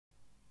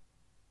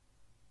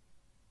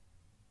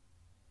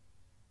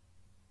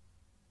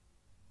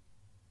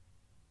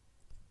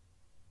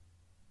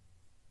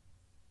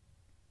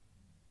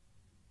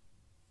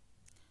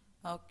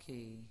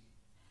Okay.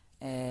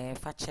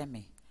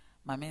 Fachemi.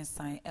 Mame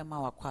sign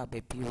Emma wakwa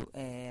baby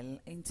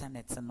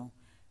internet no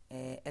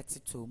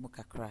etito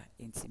mukakra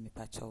inti mi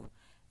pacho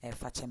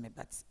fachemi,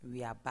 but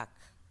we are back.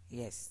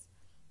 Yes.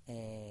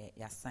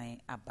 Ya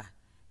sign aba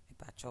mi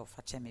pacho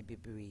fachemi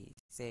baby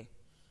say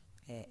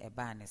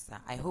ebanesa.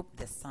 I hope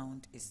the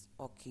sound is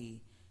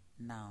okay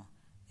now.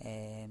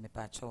 Mi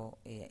pacho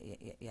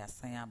ya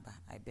sign aba.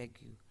 I beg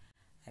you.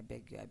 I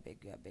beg you, I beg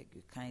you, I beg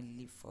you.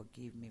 Kindly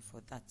forgive me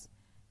for that.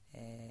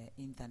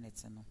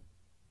 Internet no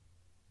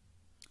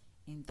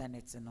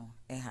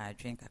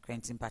drink a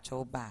cranting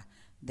pacho bar.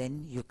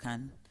 Then you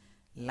can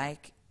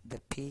like the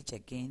page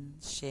again,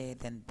 share,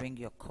 then bring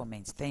your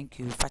comments. Thank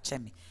you,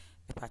 Fachemi.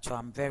 Pacho,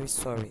 I'm very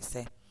sorry.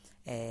 Say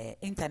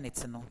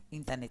internet no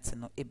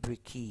a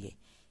breaky.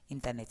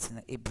 Internet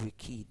no a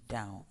breaky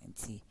down and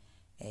see.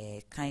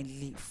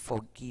 Kindly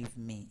forgive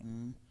me.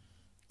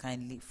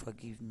 Kindly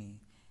forgive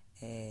me.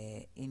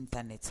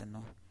 Internet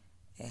no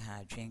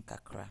drink a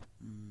cra.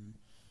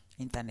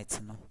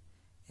 Internet no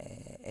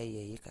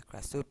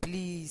so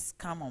please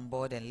come on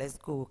board and let's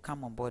go.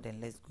 Come on board and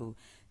let's go.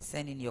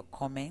 Send in your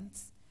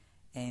comments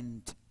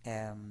and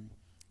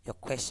your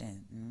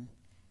questions.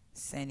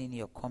 Send in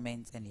your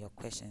comments and your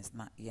questions.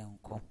 Not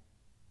yanko.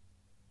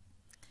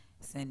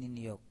 Send in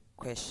your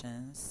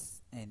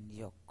questions and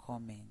your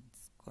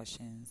comments.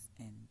 Questions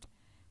and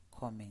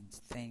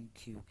comments.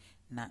 Thank you.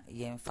 Na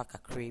yen faka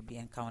krebi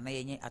and kawana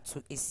yenye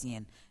Ato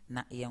Essien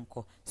na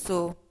yanko.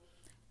 So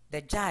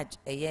the judge,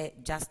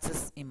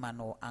 Justice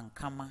Emmanuel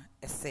Ankama,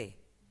 say,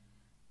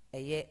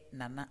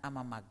 Nana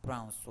Ama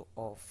McBrown, so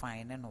or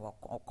fine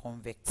or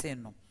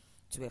convicting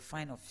to a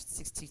fine of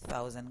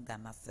 60,000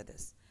 Ghana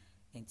cedis.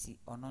 Inti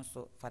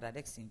also Father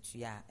Dex into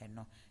ya and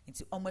no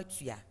into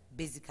Ometuya.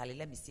 Basically,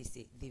 let me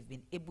say they've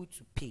been able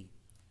to pay,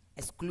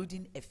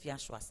 excluding Afia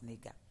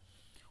Schwarzneggar.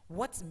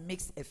 What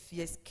makes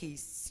Afia's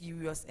case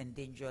serious and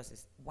dangerous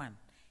is one,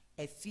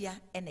 Afia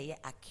and a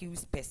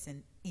accused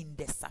person in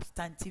the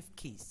substantive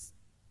case.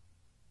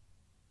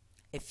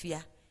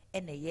 Afia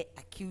and a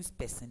accused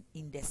person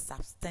in the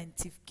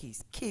substantive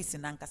case. Case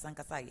in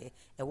Ankasankasa ye,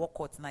 a walk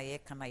out na ye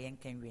kana yen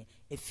kenwe.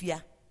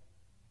 Afia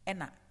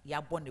ena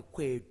ya bone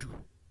kwedu.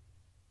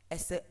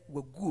 Ese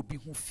we go bi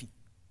hu fi.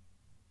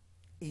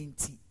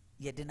 Enti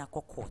ye de na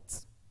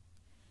court.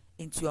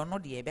 Enti ono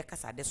de ye beka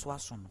sa adeso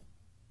aso no.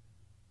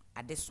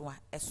 Adeso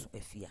eso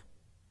Afia.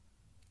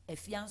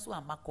 Afia nso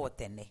ama court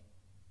ene.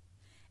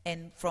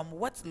 And from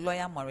what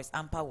lawyer Morris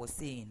Ampa was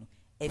saying,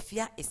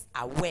 Afia is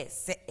aware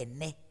say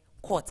ene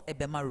court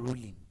ebema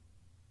ruling.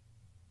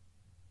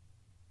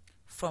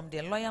 From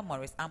the lawyer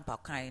Morris Ampa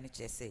kind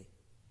say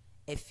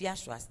Afia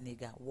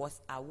Schwarzneggar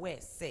was aware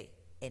say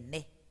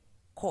ene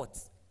court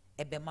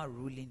ebema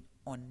ruling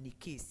on the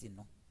case, you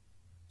know.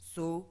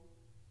 So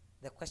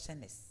the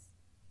question is,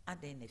 are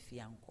they in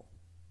Afia anko?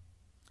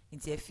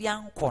 Into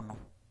Afia anko no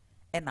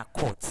ena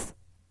court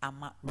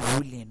ama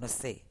ruling no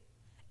say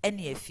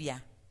any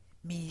Afia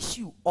me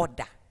issue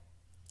order,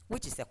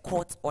 which is a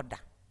court order.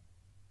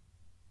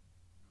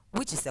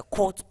 Which is a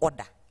court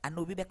order, and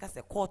no because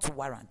a court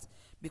warrant,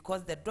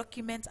 because the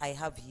document I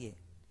have here,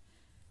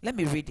 let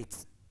me read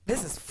it.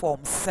 This is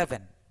Form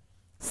 7,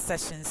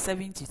 Section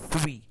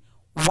 73,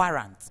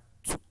 warrant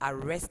to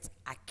arrest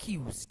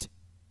accused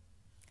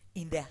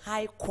in the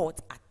High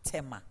Court at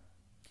Tema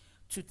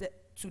to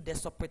the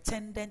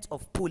Superintendent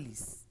of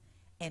Police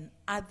and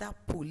other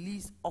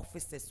police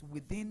officers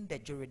within the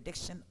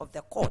jurisdiction of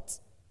the court.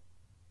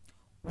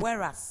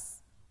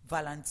 Whereas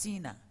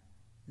Valentina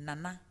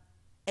Nana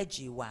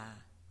Ejiwa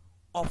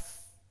of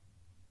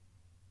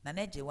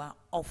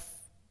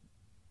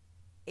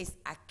is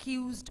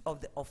accused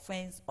of the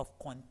offense of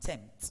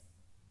contempt.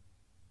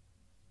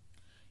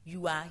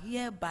 You are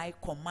hereby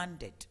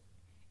commanded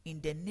in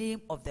the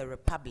name of the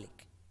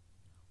Republic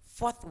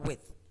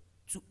forthwith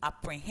to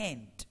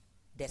apprehend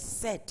the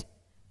said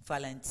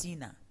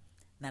Valentina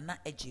Nana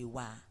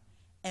Ejiwa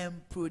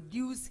and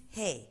produce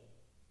her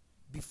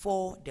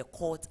before the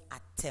court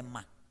at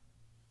Tema,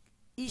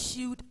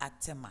 issued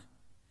at Tema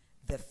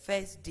the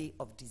first day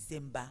of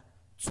December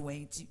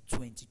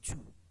 2022,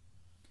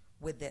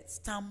 with the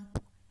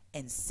stamp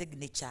and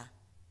signature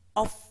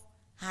of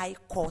High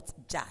Court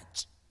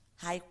Judge,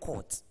 High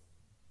Court,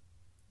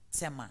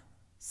 Tema,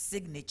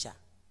 signature,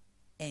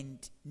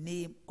 and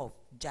name of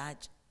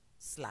Judge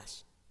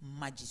 /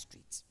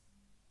 Magistrate.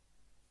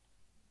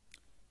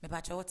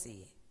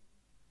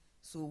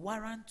 So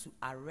warrant to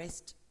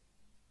arrest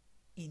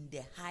in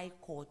the High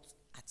Court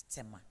at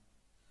Tema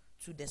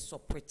to the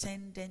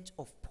Superintendent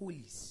of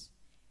Police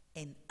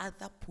and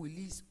other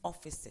police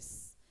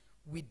officers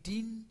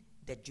within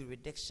the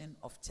jurisdiction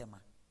of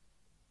Tema.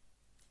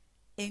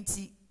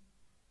 Enti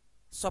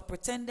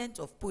Superintendent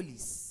of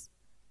Police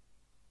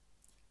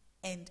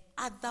and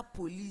other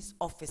police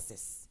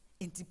officers.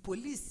 Enti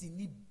police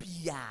ni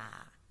biya.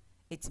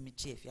 Etimi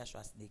Afia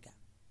Schwarzneggar.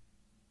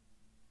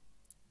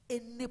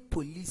 Any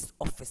police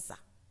officer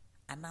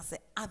and as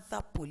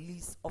other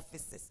police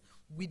officers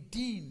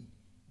within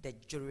the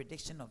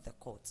jurisdiction of the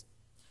court.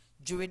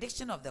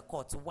 Jurisdiction of the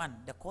court, one,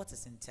 the court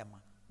is in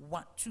Tema.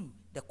 1, 2,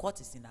 the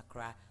court is in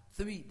Accra.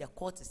 3, the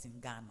court is in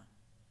Ghana.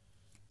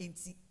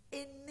 Into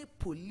any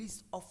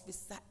police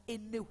officer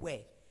anywhere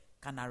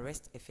can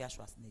arrest Afia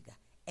Schwarzneggar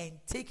and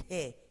take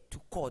her to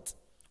court,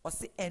 or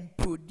say and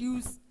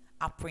produce,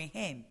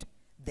 apprehend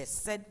the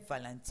said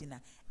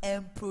Valentina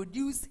and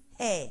produce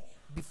her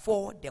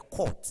before the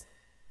court.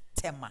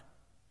 Tema.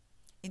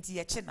 Into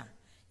Yechina,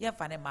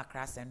 Yemfane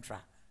Makra Central.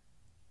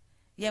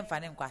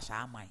 Yemfane Kwasha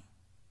Amai.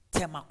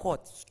 Tema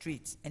Court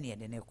Street, any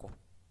Edeneko.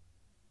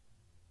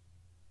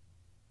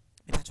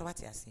 What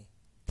I say?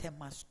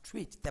 Tema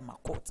Street, Tema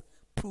Court.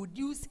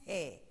 Produce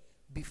her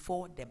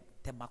before the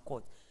Tema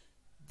Court.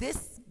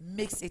 This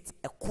makes it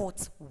a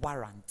court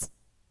warrant.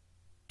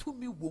 To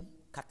me, womb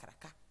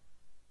kakaraka.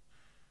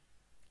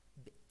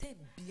 Then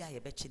bia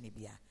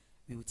yebechinibia,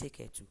 we will take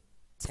her to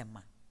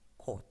Tema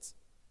Court.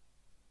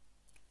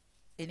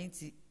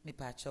 Anything me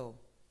pacho,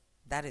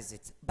 that is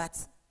it. But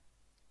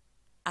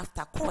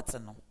after court,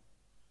 no,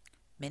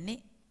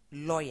 many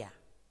lawyer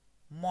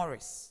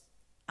Morris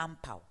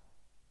Ampao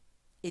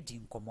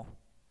Edin Komo,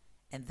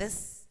 and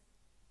this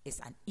is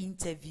an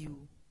interview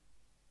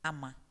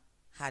Ama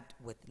had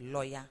with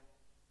lawyer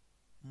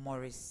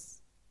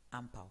Morris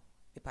Ampao.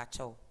 Me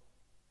pacho,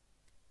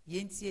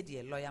 yentie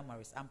the lawyer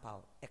Morris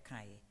Ampao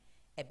ekaye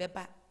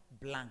ebeba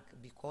blank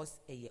because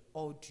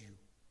audio.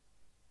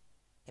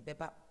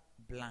 Ebeba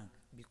blank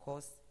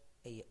because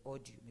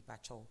audio. Me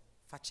pacho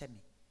fache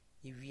me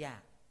iria.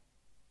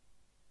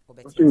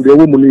 I think the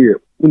woman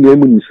here, when the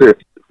woman said,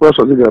 first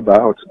I think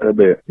about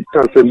you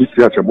can't say this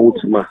year about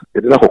ma.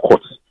 It's not a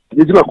court.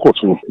 It's not a court.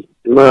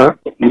 Na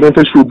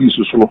mental showbiz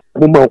so.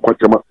 Mama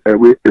kwatama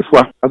we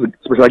efwa as a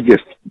special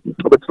guest.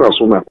 But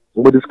so na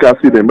we discuss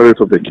the merits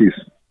of the case.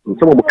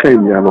 Some of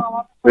kind ya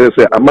no. They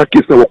say I'm a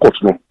case na court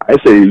no. I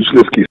say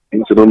useless case.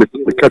 Into no me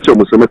catch you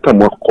must make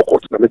time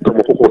court. Na make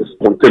time court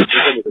content.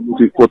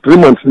 For 3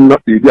 months na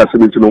the idea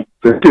say no.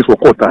 The case for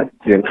court and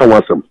can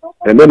wasam.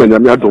 And then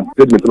I'm adom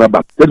judgment na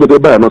back.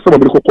 Judgment by no some of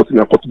the court in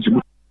court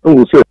jibu.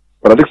 We say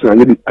paradox na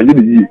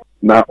anyedi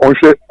na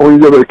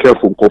only very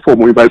careful conform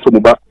we buy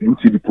some ba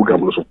UTV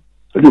program also.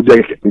 You be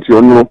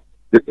into no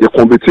the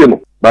convicted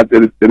but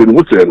there is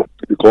no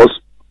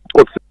because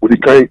court we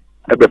can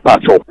have a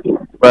patch up.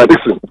 But this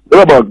is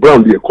about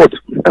ground the court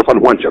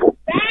and one channel.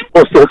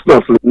 Also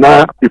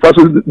now if I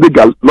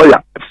legal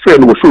lawyer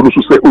friend will show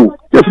to say oh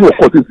yes no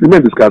court is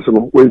men discussing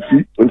when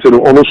see also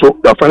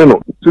they are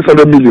finding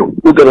 600 million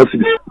Ghana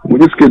cedis. When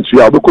this came to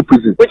Aboko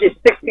prison, which is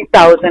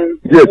 60,000.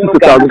 Yes,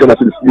 60,000 Ghana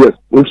cedis. Yes,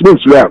 when she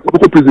went to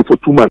Aboko prison for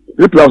 2 months.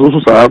 This plus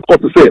also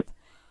court to say.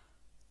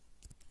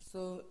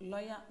 So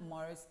lawyer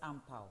Morris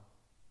Ampao,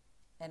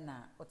 and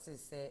what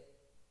is say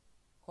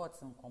court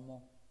and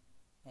Como,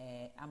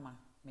 ama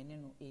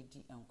menino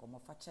AD and Como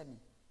Fachemi.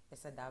 I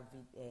said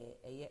David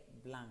a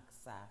blank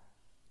sir,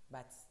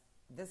 but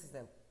this is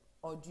the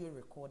audio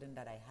recording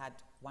that I had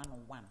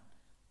one-on-one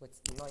with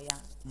lawyer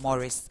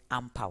Morris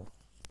Ampao.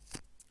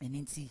 And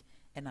inti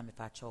ena me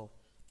pacho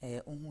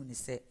unhu ni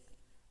se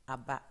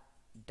aba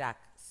dark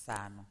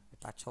sano me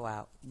pacho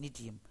a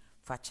nidim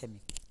fache me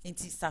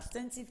inti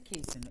substantive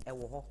case no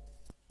ewo ho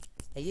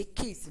eye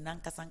case na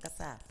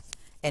nkasa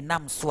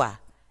enam so a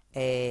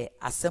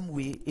asem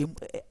we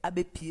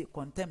abepie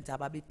contempt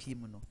ababepie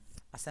mu no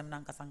asem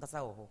na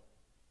nkasa wo ho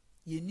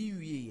ye ni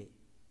wie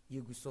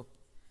ye guso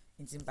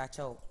inti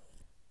mpacho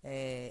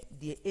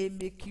the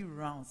make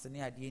rounds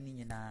ni ade ni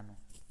nyina no.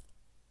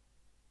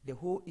 The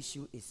whole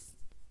issue is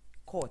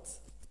court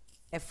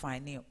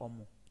finding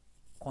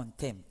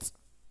contempt.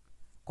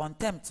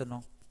 Contempt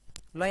no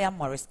lawyer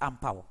Morris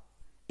Ampao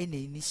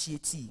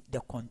initiate the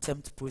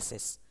contempt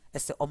process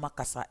as a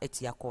omakasa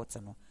etia court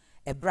no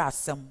ebra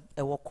asem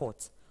ewo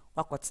court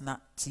wakotena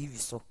TV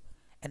so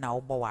na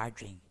obo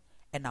wadwen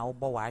na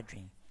obo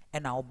wadwen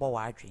na obo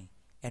wadwen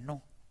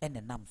eno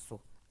enenam so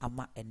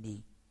ama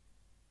ene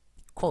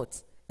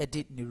court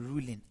edit the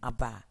ruling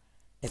aba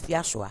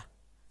Afia Schwarzneggar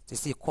to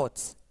see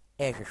court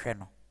ehwehwe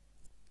no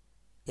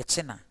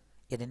yechina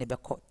yede ne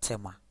beko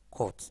tema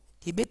court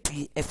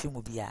hibetui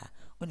efimu bia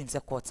onim se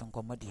court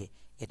nkomode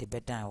yede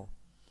bedan o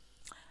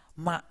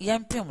ma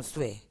yempem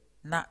so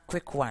na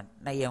quick one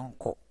na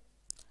yenko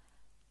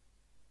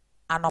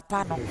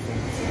anopa no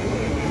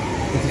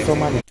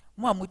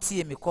mo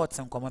amutie me court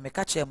nkomo me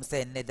ka chem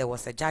say there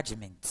was a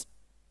judgment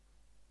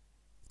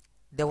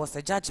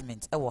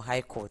ewo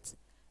high court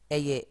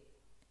eye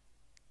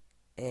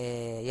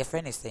your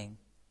friend is saying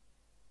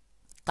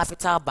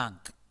Capital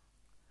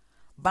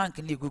Bank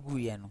ni gugu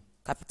ye no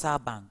Capital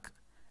Bank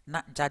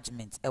na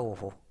judgment ewo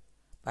ho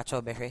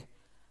pacho behwe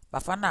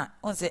bafana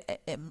on se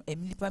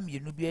emnipa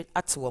mienu bi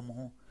atewo mo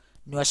ho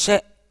ni o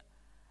hye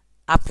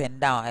up and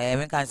down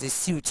we can say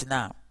suit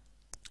na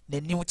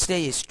new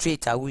kire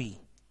straight away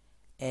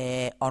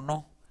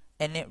ono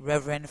ene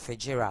Reverend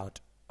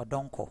Fitzgerald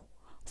Odonko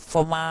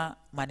former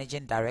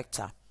managing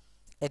director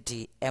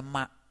edi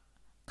Emma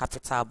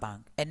Capital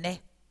Bank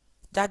ene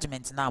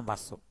judgment na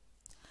abaso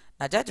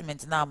na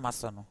judgment na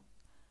amaso no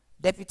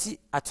Deputy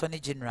Attorney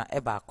General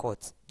eba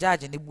court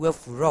judge ni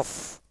buafu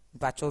rough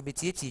mpacho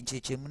betieti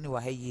nchechemu ni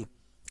wa hayi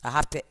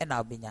happy and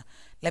Albania.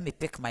 Let me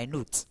pick my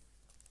note.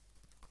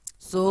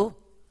 So,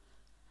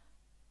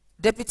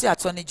 Deputy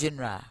Attorney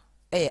General,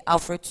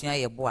 Alfred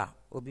Tunyayeboa,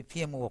 will be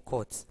PM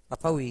court.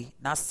 Papa, we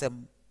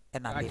Nasem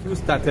and you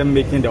started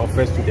making the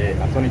offers to the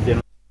Attorney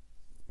General.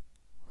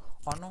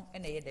 Or no,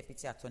 and a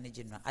Deputy Attorney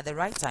General. At the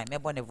right time,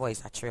 maybe a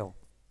voice at trail.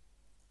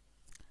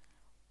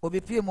 Will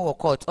be PM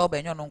court, or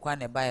by no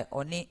one by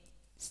only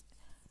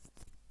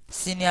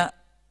senior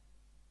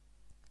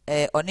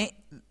only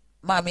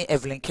Mammy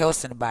Evelyn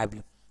Kelson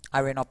Bible.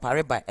 Arena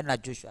Pareba and a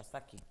Joshua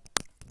Saki.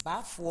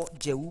 Bafo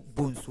Jew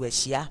Bones were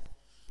shia.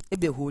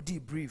 Ebe hodi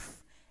brief.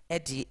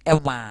 Eddie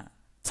Emma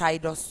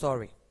title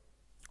story.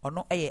 Or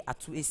no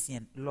Ato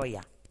Essien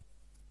lawyer.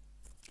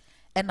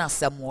 Ena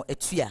Samuel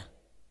Etuya.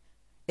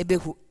 Ebe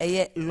hu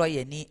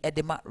lawyer ni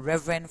edema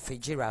Reverend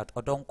Fitzgerald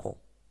Odonko.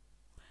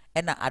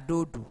 Ena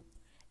Adodu.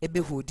 Ebe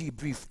hodi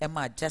brief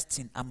Emma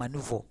Justin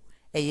Amanuvo.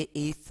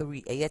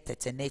 A3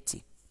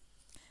 1380.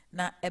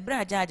 Na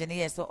ebra judge ne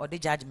yeso odi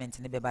judgment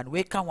ne beba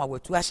we kan wa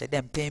watu ahye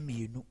dem pen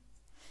mienu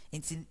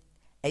nti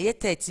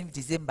 13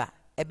 December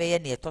ebe ye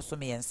ne etoso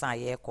me yensa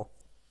ayeko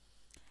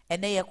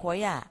ene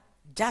yekoya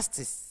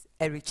justice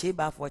eriche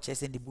ba for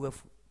chese ne bu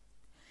afu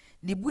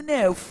ne bu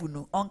na afu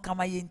no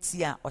onkama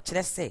yenti a o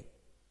kire se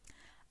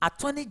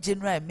Attorney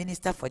General and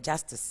Minister for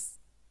Justice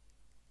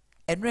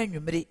enro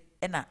anwumere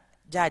na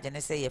judge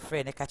ne se ye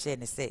frɛ ne ka kire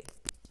ne se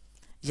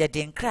ye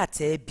de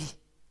nkrata bi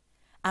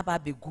aba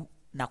begu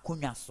na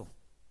konwa so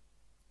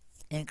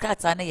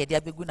enkrata na ye de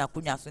abegu na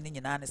konwa so ne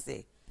nyina ne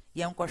se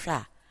ye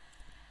nkɔhwɛ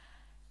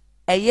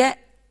a eye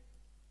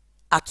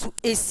Ato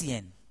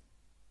Essien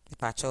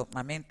pacho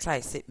ma men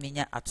try say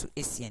menya Ato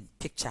Essien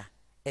picture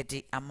e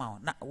de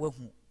amount na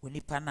wahu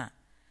onipa na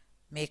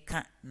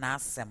meka na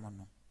asɛm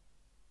no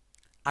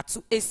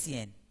Ato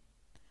Essien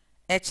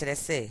e kyerɛ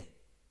sɛ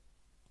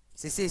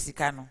sese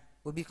sika no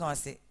obi kan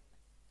sɛ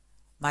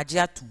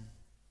magye atum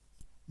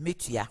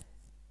metua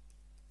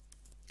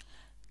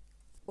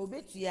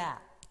obetua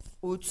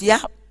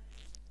otua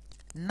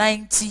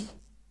 90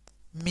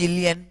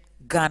 million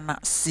Ghana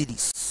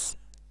cedis.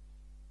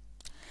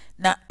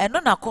 Na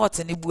eno na court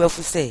ni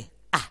buafu say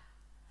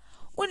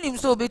wonim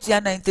so obetua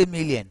 90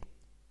 million.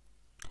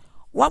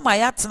 Wa ma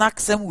ya tena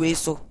ksem we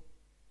so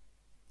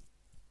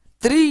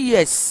 3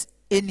 years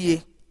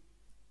enie.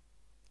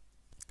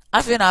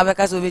 Afia na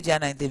abeka so obetua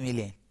 90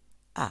 million.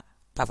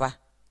 Papa.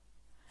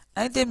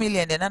 90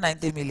 million de na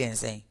 90 million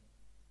say.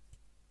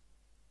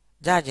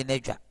 Judge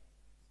Nedra.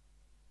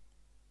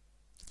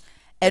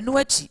 Enu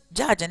achi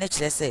judge ne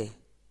kire say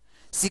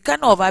sika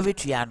na oba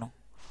betua no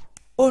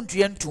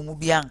ontua ntumu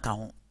bia nka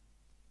ho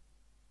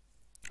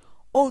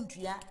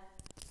ontua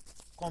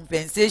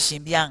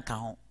compensation bia nka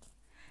ho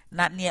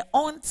na ne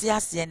onti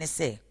ase ne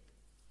say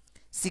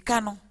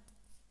sika no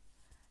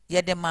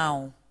ye de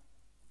mawo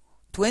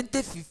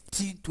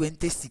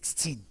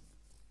 2015-2016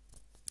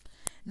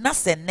 na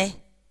sene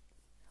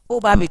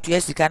oba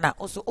betua sika na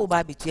oso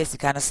oba betua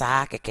sika na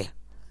saa keke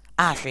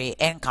ahwe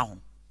enka ho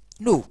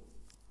no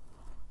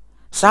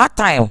saa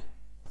time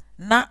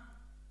na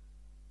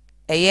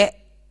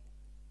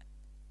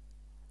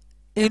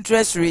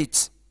interest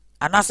rate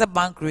and as a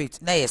bank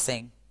rate na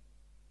saying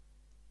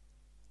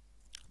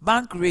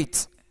bank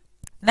rate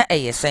na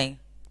saying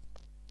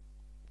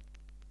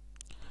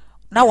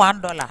na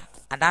 $1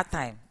 at that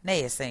time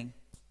na saying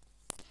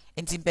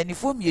inti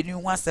mpanifo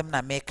mienu ho asem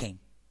na making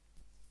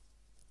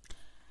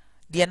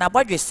de na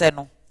bodwe se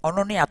no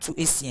ono ne Ato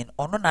Essien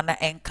ono na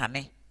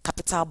enkane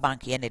Capital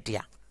Bank ye ne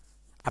dia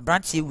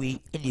abrantie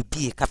we ene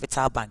bie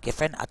Capital Bank e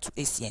friend Ato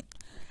Essien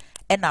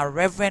ena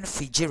Reverend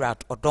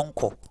Fitzgerald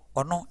Odonko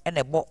ono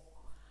ene bo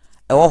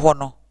ewo ho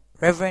no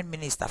Reverend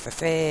Minister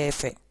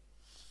fefefe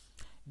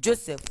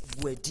Joseph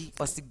Buedi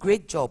was a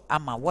great job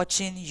ama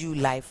watching you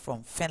live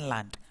from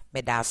Finland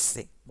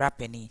medase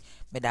brapeni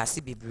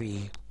medase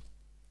bibre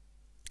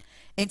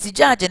enti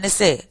judge ne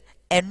se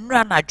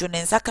enra na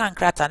dwone nsaka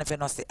nkrata ne fe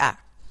no se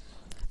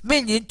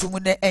menyi ntumu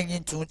ne enyi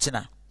ntumu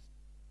kina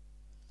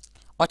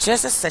o kire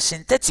se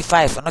section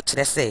 35 no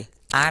kire se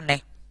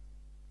ane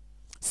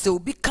se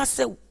obi ka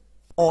se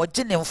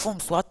oje ne mfom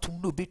so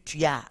atum no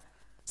betua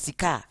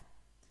sika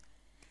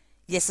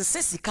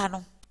yesese sika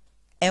no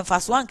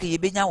emfaso anka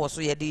yebenya wo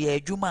so yede ye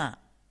adwuma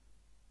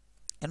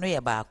eno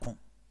ye baako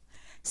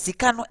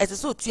sika no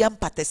esese otua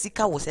mpata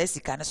sika wo se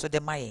sika ne so de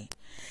maye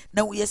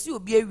na yesi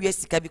obi awie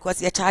sika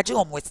because ye charge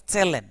on with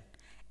stealing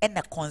and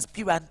a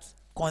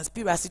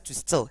conspiracy to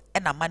steal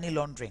and a money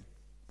laundering.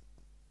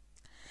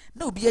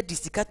 No be a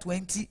sika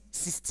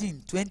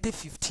 2016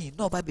 2015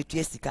 no ba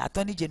betua sika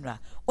Attorney General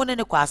one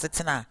ne kwa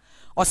asetena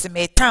o se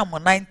me time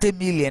 90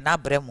 million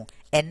abremu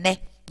ene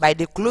by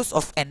the close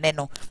of ene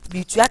no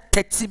betua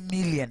 30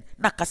 million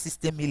na ka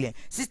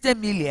 60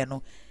 million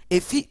no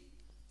efi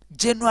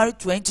January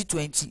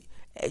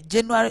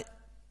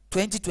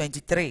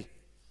 2023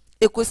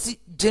 ekosi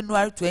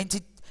January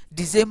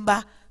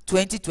December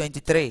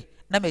 2023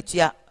 na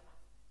metua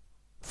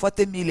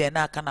 40 million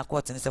na kana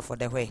court nse for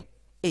the way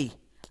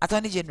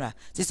Attorney General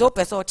se so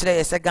person o kire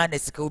yese Ghana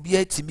sika obi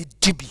atimi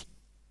dibi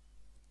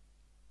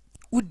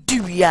udi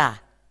wi a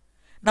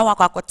na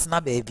wakɔ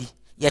akɔtena baabi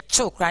yɛ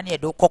chill kra ne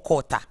yɛ do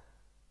kokota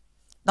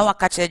na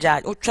waka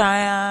cheja o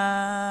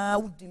try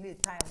o delay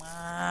time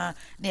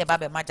na e ba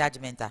be ma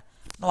judgment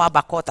na wa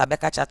ba court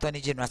abeka cha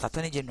attorney general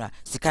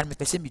sika me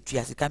pese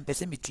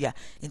metua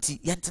nti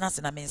yentena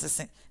se na me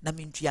nsese na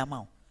me ntua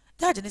ma o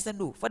judge ne say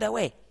no for the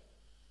way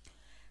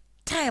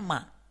time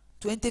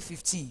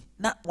 2015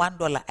 na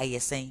 $1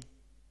 ayesen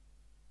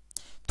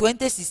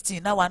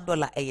 2016 na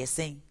 $1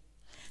 ayesen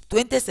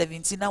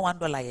 2017 na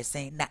 $1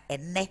 ayesen na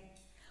enne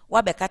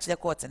wa beka cha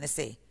court ne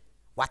say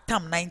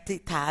watam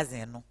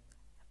 90,000 no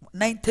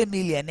 90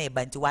 million na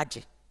eba nti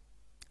waje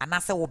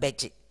anase wo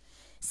beje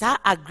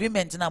sa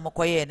agreement na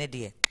mokoye ne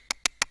de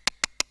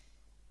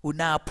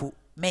unapu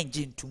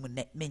menji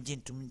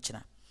ntum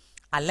nchina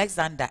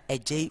Alexander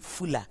Ej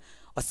Fuller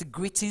osi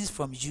greetings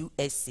from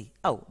USA.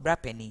 Oh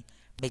brapeni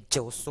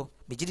meje so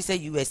mejiri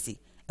say USA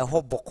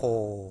ho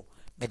boko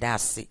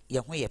medase ye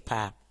ho ye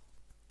pa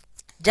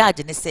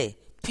judge ne say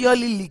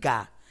purely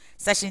legal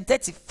section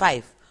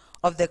 35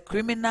 of the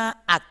Criminal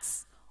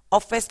Act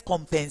offers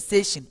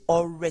compensation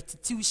or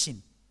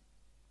restitution.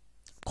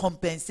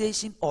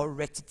 Compensation or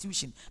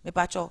restitution. Me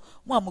pacho,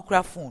 mo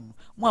amukra phone,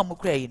 mo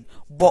amukra in,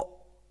 but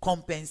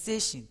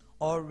compensation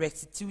or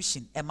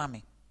restitution,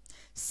 emame.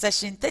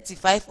 Section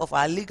 35 of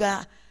our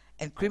Legal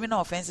and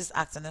Criminal Offences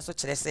Act, and so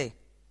say,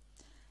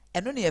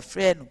 and only a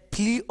friend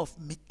plea of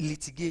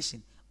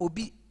litigation.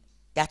 Obi,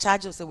 ya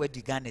charge us with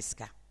the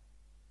Ganeska.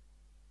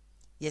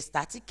 Yes,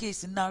 static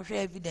case now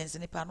share evidence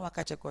in the panua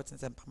catch a court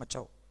and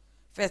pamacho.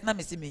 First na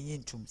me see me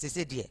yintum se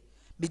se de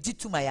me di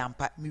tuma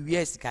yampa me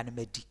wie sika ne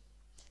madi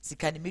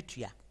sika ne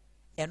metua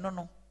eno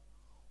no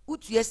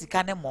utua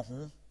sika ne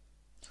moho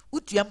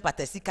utua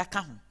mpata sika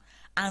ka ho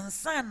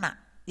ansa na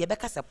ye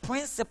beka se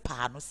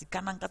principal no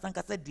sika na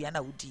nkasa dua na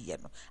wudi ye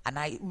no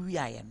ana uwi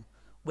aye no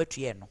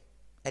watua no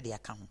e de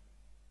aka ho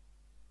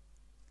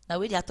na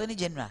we di attorney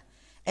general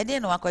e de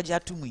no akwaji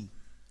atumu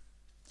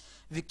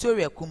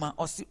Victoria Kuma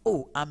osi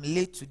oh I'm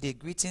late today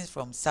greetings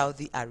from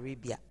Saudi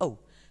Arabia. Oh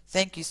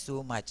thank you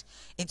so much.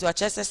 Into our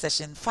chapter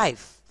section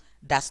 5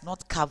 does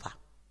not cover.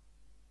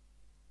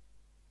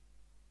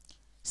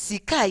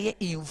 Sika ye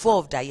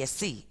involved I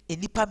say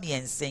enipa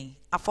miensen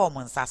aform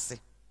nsase.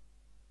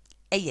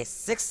 Eye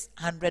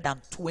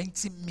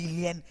 620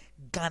 million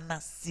Ghana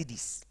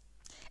cedis.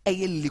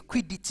 Eye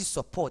liquidity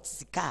support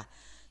sika.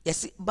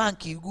 Yes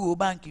bank you go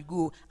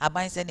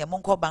aban say ne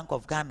monko Bank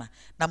of Ghana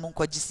na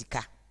monko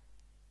sika.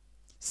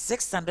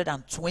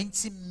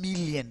 620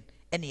 million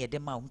ene ye de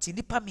ma umti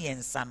nipa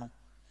miensa no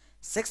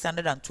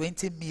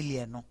 620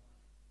 million no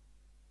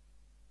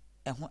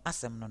ehu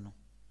asem no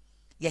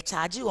ye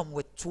charge them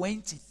with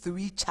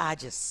 23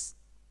 charges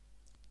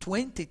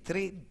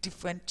 23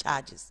 different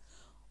charges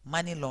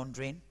money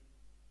laundering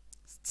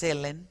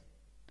stealing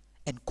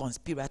and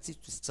conspiracy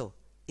to steal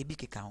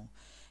ebikeka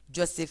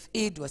Joseph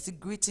Aid was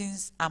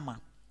greetings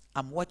Ama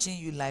I'm watching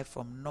you live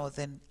from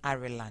Northern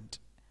Ireland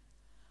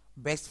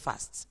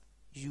breakfast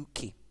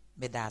UK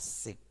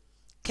medase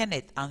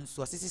Kenneth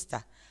Ansu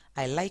sister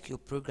I like your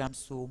program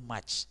so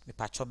much. Me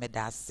pacho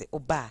medase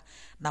oba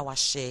na wa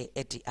share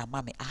edi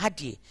amame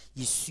ahade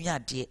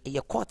yesua de ye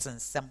court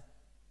nsem.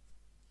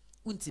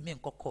 Untimi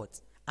nko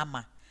court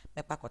ama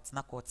me pa court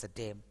na court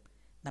dem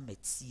na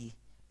metie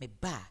me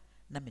ba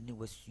na me ni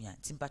wasua.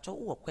 Timpacho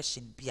wo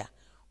question bia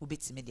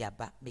ubetimi de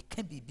aba me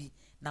ka bibi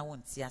na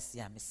wonte ase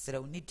a me sere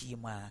onidi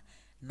mu a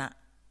na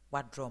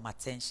what draw my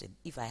attention.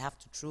 If I have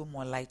to throw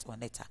more light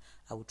on it,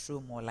 I will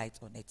throw more light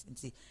on it.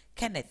 Nti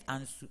Kenneth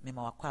Ansu me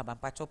ma wakwa ba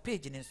mpacho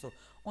page ni so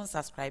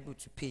unsubscribe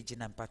to page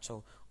na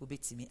mpacho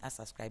ubetimi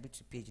subscribe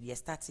to page. Yes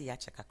start ya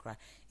chakakra.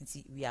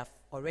 Nti we have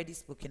already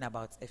spoken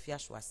about Afia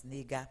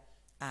Schwarzneggar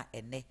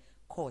ene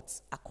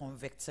court a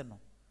convict no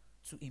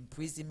to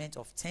imprisonment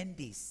of 10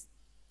 days.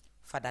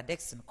 Father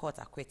Dexon court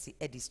akweti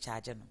e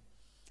discharge no.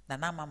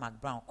 Nana Mama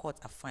Brown court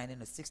a fine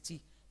no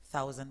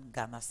 60,000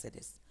 Ghana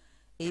cedis.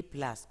 A+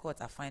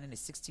 court are finding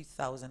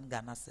 60,000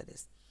 Ghana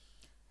cedis.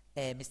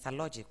 Mr.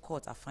 Logic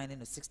court are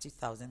finding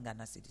 60,000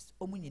 Ghana cedis.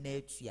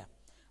 Omunina etua,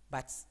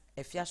 but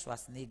Afia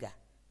Schwarzneggar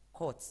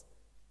court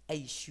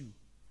issue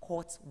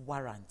court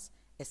warrant.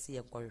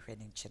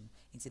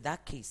 Into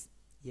that case,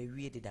 you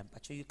read it,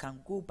 but you can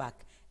go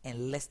back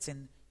and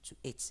listen to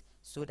it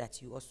so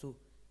that you also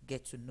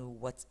get to know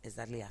what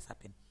exactly has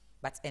happened.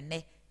 But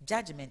ene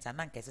judgment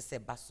ananke se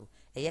baso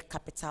eye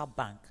Capital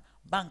Bank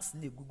banks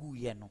ne gugu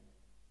ye no.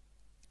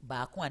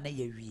 Baako ana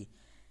ye wie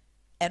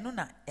eno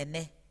na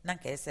ene na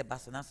nka ese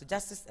baso na so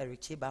Justice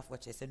Erichie Bafo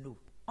say no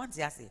on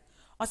ti ase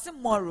ose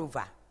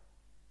moreover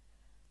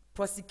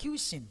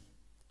prosecution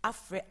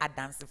afre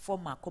adanse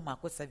former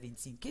komako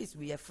 17 case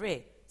we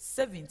afre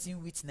 17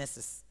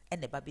 witnesses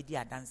ene ba be di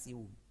adanse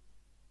wo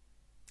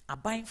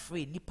aban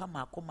free nipa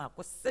mako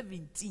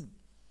 17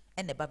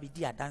 ene ba be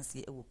di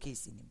adanse e wo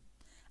case ni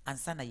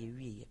ansa na ye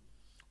wie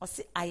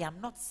ose I am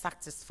not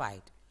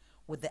satisfied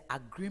with the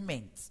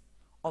agreement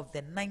of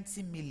the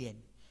 90 million.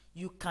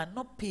 You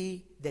cannot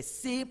pay the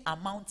same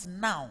amount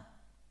now.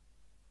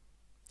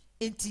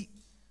 In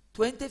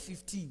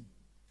 2015,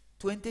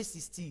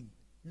 2016,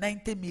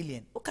 90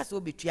 million.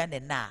 Okaso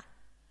between na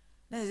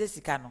na ze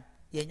sika no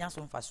ye nya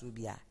so mfa so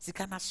bia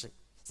sika na hye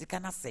sika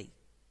na say.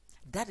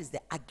 That is the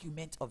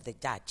argument of the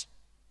judge.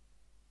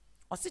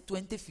 Or say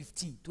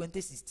 2015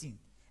 2016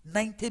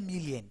 90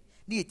 million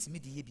ni etimi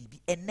de ye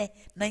bibi ene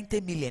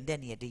 90 million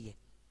den ye de ye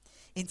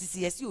inti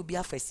si yesi obi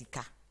afa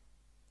sika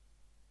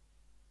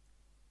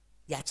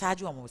ya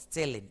charge am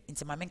stealing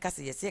inti ma menka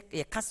se yesi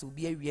ye kasa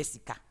obi awie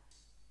sika,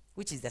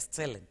 which is the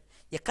stealing.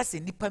 Ye kasa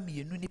nipa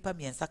mienu nipa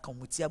miensa kan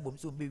muti abom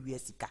so mbe wie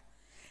sika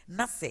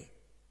na se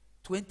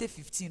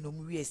 2015 no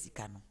mu wie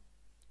sika no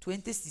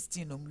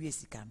 2016 no mu wie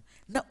sika no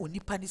na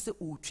onipa ni se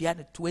otua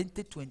no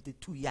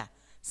 2022 ya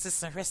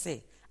sesenhwe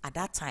se at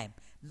that time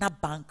na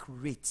bank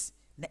rate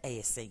na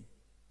saying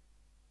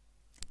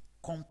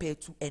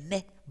compared to a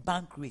net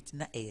bank rate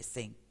na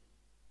saying.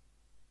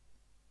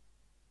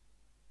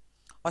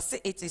 Or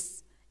say it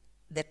is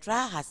the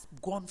trial has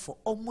gone for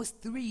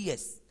almost 3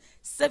 years.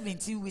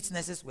 17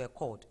 witnesses were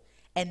called,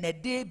 and a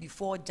day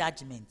before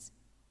judgment,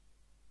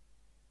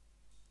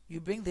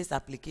 you bring this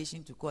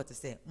application to court to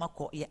say,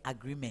 "Mako ye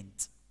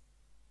agreement."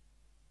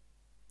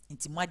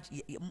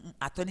 Inti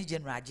Attorney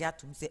General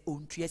Ajatum say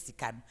ontria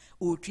sikan.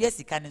 Otria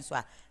sikan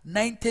nso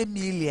 90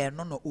 million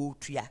no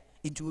otria.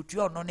 Into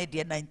otria no ne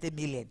de 90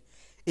 million.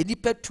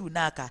 Enipa tu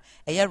na aka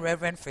eye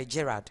Reverend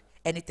Fitzgerald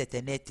eni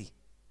teteneti.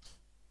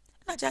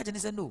 Na judge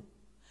say no.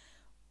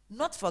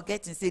 Not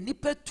forgetting say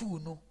nipa tu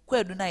no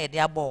kwadu na ye de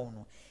abon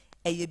no.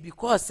 Eye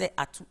because say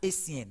Ato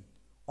Essien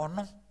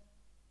ono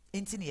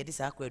enti ne ye de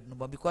sa kwadu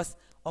no because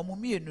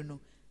omumienu no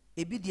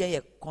ebi de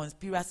ye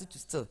conspiracy to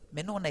steal.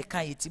 Me no na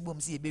kan yetibom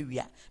si ebe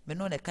wia. Me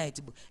no na kan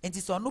yetibom. Enti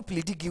so no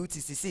plead guilty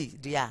say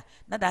dia.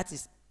 Now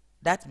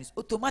that means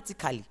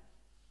automatically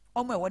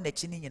omo e won na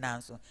chini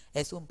nyina so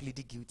e so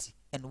plead guilty.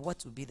 And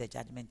what will be the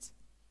judgment?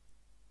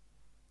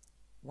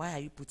 Why are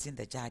you putting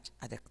the judge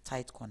at the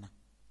tight corner?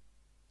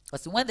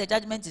 Because when the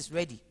judgment is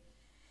ready,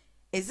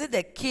 is it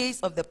the case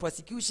of the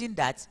prosecution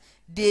that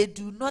they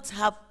do not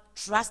have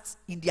trust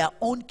in their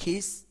own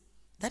case?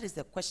 That is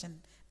the question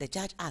the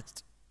judge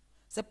asked.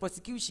 Say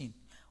prosecution,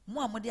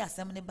 mo amode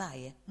asem ne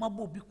baaye, mo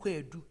bo bi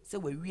kwadu say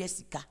we wie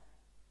sika.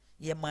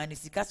 Ye mani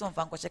sika so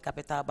mfa nkwohye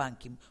capital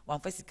bank im, wan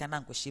fa sika na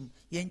nkwohye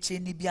ye nche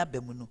ni bia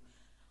bamu no.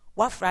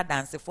 Wa fra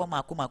dance for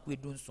makomaku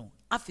edu nso.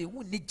 Afi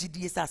wu ni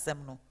gidie sa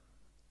asem no.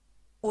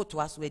 O to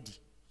aso adi.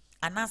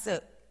 Ana say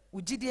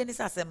u gidie ni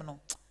sa asem no.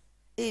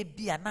 E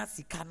bia na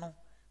sika no.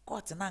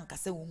 Court na nka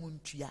say wo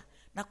muntua.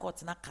 Na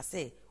court na ka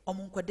say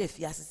omo nkwada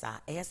afiase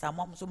sa. Eye sa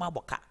mo so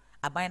maboka.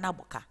 Aban na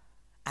boka.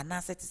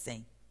 Ana say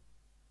tisen.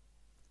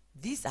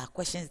 These are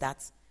questions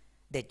that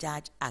the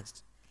judge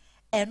asked.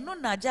 And no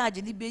na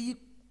judge ni be yi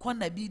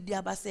kona bi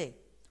dia ba say,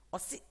 or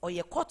say or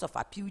ye court of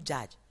appeal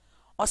judge.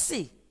 Or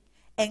say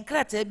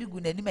enkrata bi gu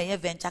nani me ye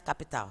venture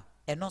capital.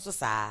 And also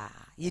sa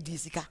ye di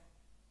sika.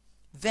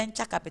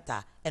 Venture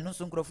capital and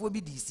also nkrofo bi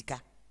di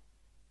sika.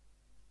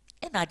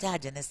 And na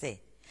judge ne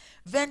say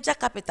venture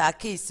capital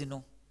case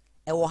no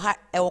e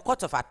wo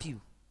court of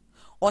appeal.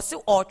 Or say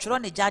or tro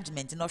ne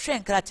judgment no hwe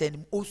enkrata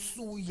nim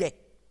osu ye.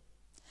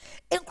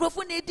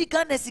 Enkrofo na edi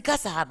Ghana sika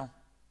sa no.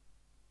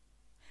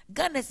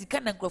 Ghana sika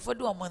na enkrofo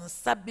de omon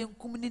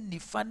sabenkum ni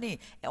nifa ne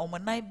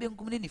omonan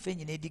benkum ni nifa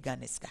nyina edi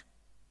Ghana sika.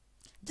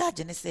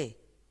 Judge ne say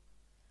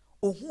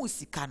ohu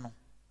sika no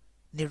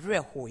ne re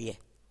hoye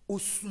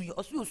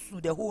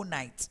osu the whole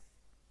night.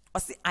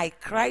 Or say I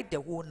cried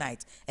the whole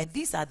night. And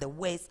these are the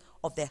words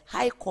of the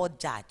High Court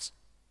judge,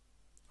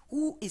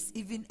 who is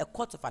even a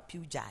court of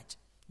appeal judge.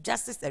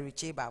 Justice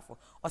Erichebafo.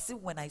 Or say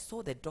when I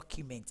saw the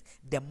document,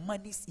 the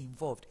monies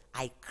involved,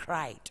 I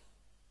cried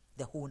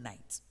the whole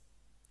night.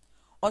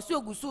 Or say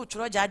ogusu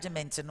chro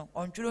judgment no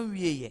on chro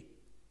wieye.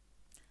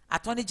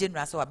 Attorney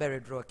General say we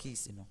draw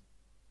case no.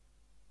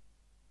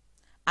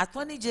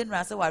 Attorney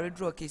General say we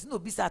draw case no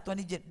bisa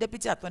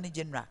Deputy Attorney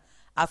General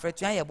Afia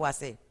Schwarzneggar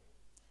say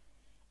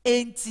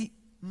enti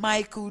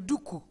Michael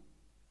Duku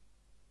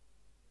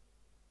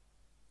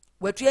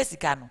wetua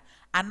sika no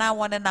ana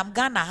wona nam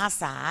Ghana ha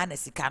saa na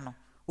sika no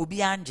obi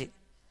anje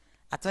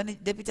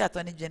Deputy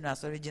Attorney General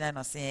original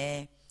no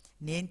say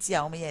ne enti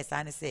a omo yes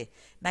an say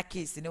na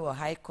case ni wo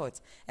High Court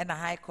and a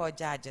High Court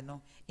judge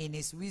no in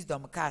his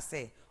wisdom ka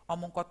say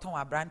omo nkoton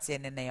abrante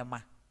ne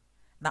neyema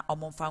na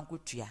omo mfa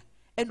nkotua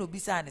eno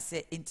bisa ne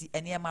say enti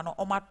eneyema no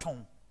omo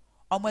aton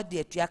omo de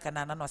atua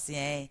kana na no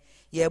say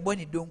ye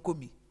boni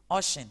donkomi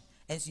ocean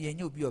enso ye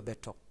nya obi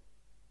obeto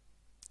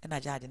and a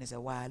judge ne say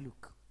wa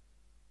look.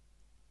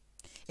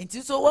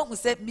 Until so when we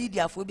say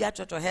media phobia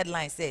church or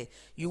headline say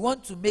you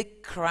want to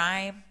make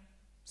crime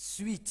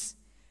sweet,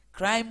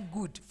 crime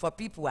good for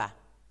people,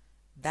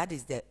 that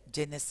is the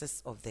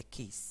genesis of the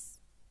case.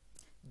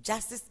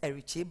 Justice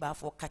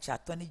Erichebafo catch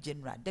Attorney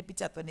General,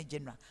 Deputy Attorney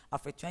General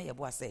Afia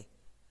Schwarzneggar say,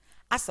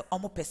 as a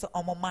omo person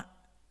omoma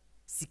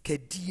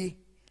sikadie,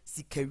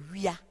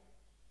 sikaria,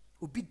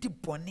 obi di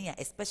bonia,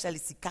 especially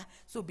sika,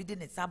 so obi di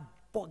nesa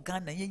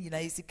bogan na yen yina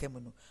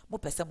yesikamuno, mo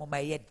person mo ma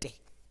yede.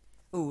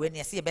 Oh, when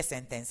you see a best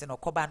sentence, no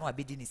koba no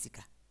abidi ni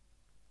sika.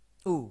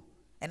 Oh,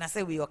 and I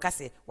say we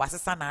okase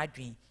wasesa na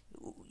adwin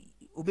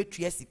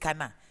obetua sika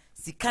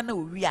na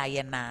uwi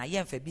aye na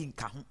ye mfa bi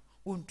nka ho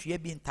ontua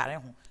bi ntare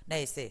ho na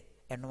ye say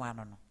eno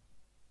ano no.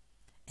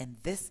 And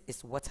this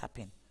is what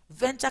happened.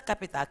 Venture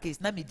capital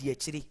case na me di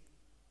achiri.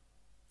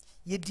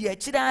 Ye di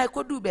achiri a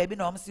kodu baby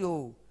na omsi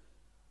o.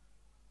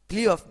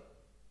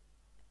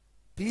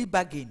 Plea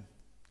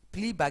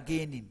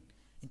bargaining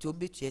into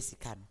ombetu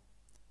esika no.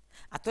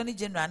 Attorney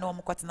General no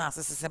omkot na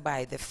asese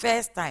by the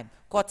first time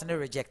court no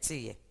reject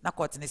ye. Na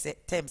court ni say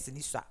terms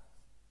ni so.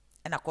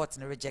 E na court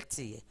no reject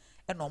ye.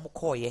 E na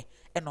omkoye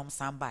e na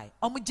omsan by.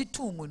 Omgi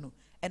tu mu no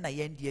e na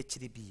ye ndi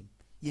achiri bi.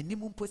 Ye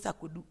nimu mposa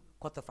kodu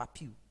court of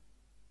appeal.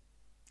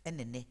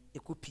 Enene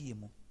ekopie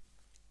mu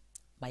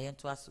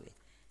mayento aso e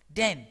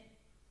then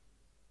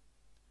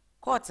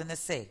court ne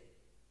say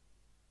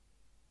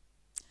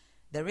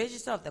the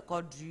register of the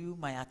court drew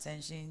my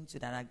attention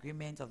to an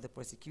agreement of the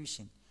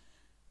prosecution,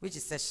 which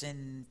is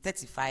section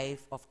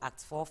 35 of Act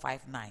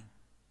 459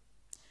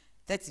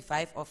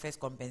 35 offers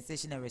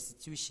compensation and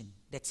restitution.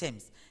 The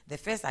terms: the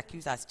first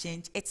accused has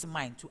changed its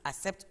mind to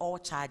accept all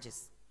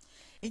charges.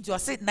 Into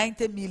said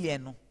 90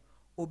 million no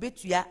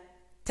obetua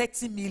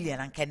 30 million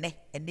and kene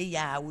ene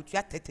ya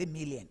wutua 30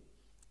 million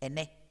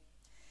ene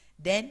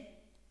then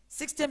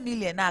 60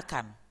 million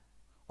akan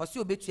osi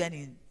obetua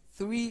in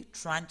 3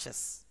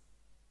 tranches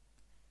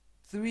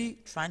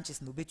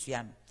no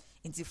obetua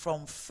into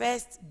from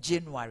 1st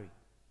January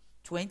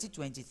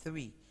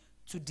 2023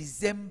 to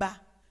December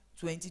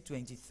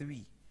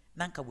 2023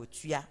 nanka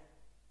wotua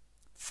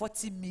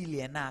 40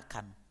 million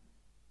akan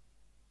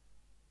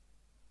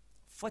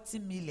 40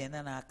 million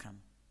akan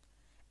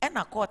and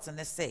a court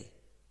and say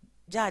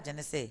judge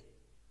and say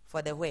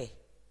for the way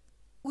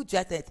who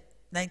drafted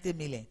 90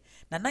 million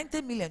now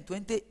 90 million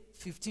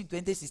 2015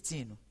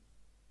 2016 no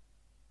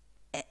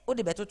o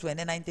de better to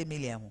 90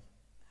 million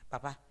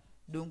papa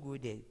don't go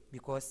there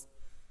because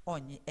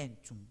only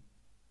entum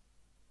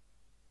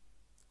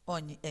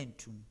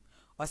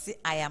or say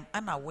I am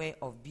unaware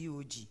of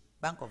BOG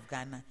Bank of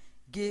Ghana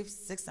gave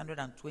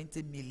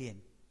 620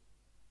 million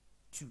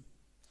to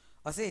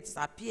or say it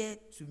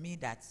appeared to me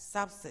that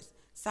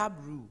sub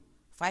rule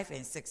 5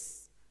 and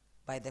 6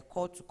 by the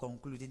court to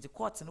conclude. In the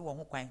court no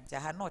ho kwan ti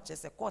ha no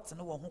chese court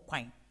no ho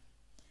kwan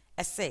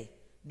ese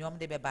nyom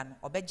de beba no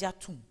obeja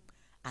tum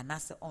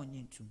anase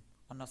onyin tum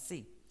ono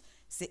say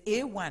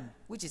A1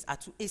 which is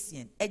Ato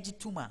Essien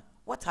ejituma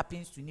what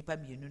happens to nipa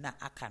mienu na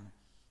aka no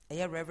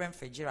eye Reverend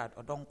Gerald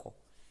Odonko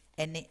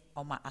ene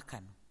oma aka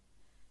no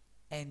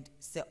and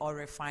say or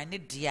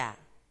refine dia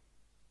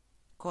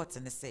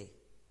court ne say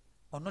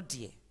ono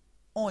de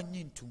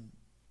onyin tum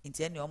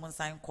nti ene omo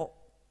nsan ko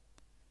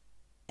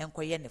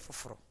enkoye ne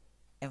foforo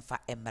enfa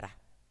emra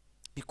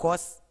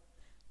because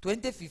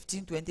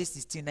 2015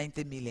 2016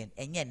 90 million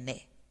enye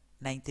ne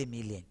 90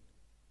 million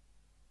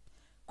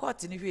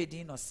court ni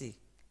hwedin no say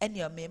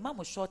ene o me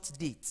mam short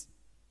date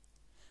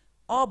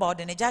all about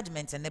the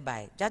judgment and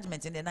by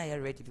judgment in the na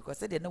ready because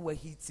they know where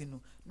he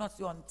no not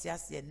you on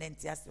tiase and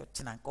nentiase or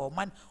chinanka or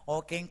man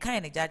or can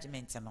kind of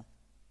judgment no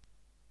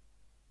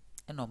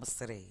eno mo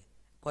sere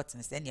court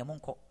ni say ene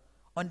monko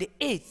on the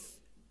 8th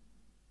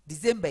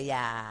December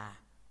ya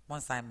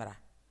Monsamra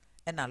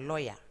and a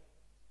lawyer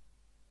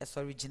as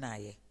original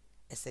ye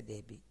as a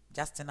baby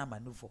Justin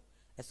Amanuvo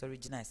as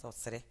original or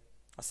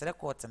sere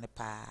court and the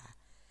pa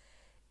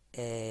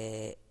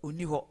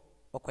uniho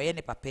or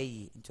koyene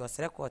papeyi into a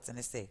sere court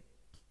and say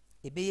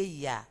ebe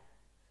ya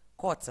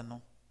court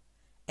no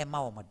ema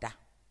omoda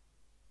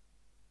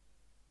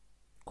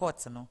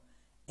court no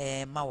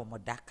ema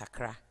omoda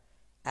kakra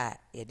a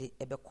yede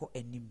ebeko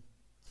anim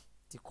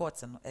the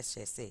court no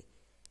say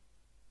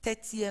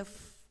 13th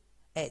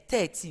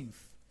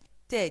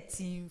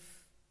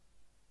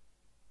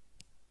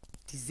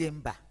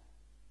December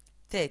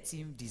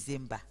 13th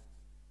December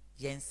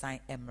yensan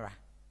emra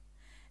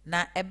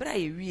na ebra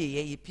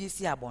yewie ye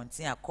PC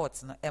abonten a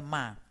court no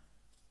ema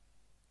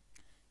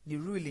ni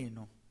ruling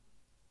no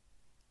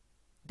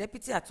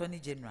Deputy Attorney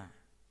General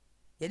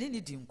yene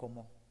ni di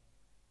nkomo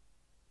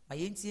ma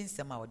yentie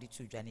nsem a wode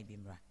tu dwane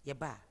bimra ye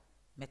ba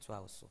meto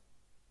also.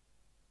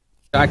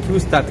 The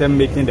accused started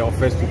making the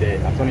offers to the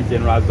Attorney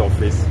General's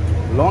office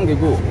long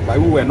ago, but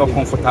we were not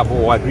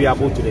comfortable or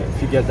agreeable to the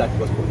figures that he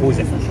was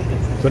proposing.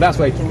 So that's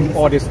why it took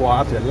all this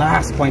while up to the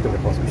last point of the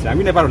prosecution. And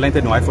we never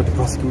relented in our effort to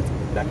prosecute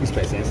the accused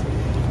persons.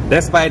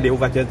 Despite the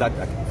overtures that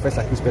the first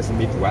accused person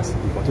made to us,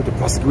 we wanted to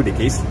prosecute the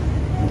case.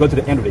 We got to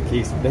the end of the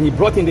case. Then he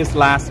brought in this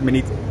last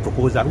minute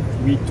proposal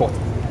which we thought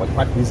was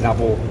quite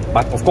reasonable,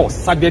 but of course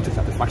subject to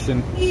satisfaction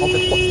of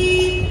the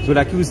court. So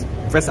the accused,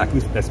 first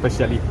accused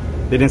especially,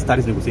 didn't start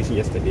his negotiation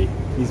yesterday.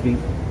 He's been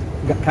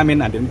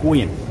coming and then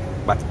going,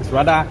 but it's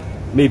rather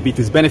maybe to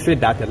his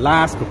benefit that the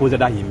last proposal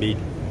that he made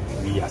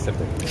we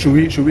accepted.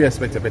 Should we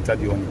expect a better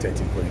deal on the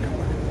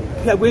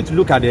 13th? We are going to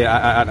look at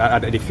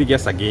the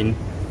figures again.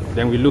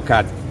 Then we look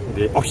at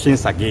the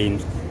options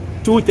again.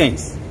 Two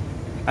things: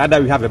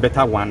 either we have a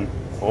better one,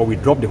 or we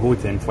drop the whole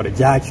thing for the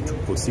judge to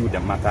proceed with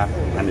the matter,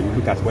 and then we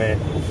look at where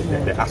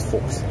the ask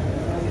falls.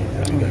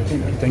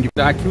 Thank you.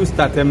 The accused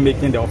started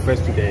making the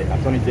offers to the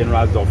Attorney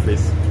General's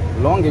office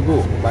long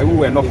ago, but we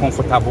were not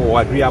comfortable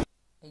or agreeable.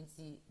 And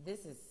see,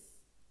 this is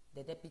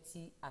the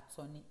Deputy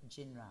Attorney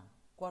General,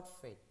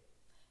 Godfrey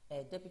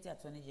Deputy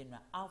Attorney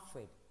General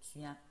Alfred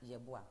Tua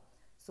Yeboah.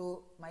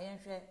 So my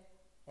entry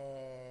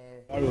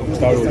the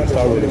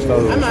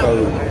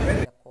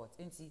court.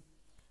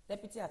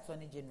 Deputy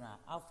Attorney General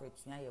Alfred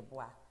Tua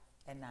Yeboah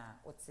and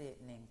ote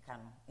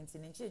nenkano. Inti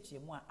ninchechi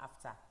more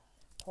after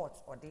court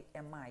or the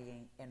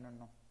MIN and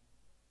no.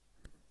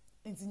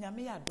 Inti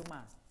nyame ya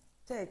duma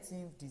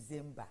 13th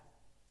December.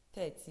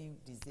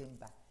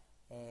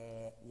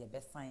 Ye be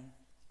sign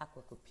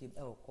akokopim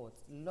court.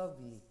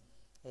 Lovely.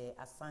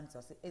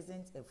 Asante say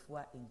isn't a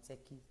fua in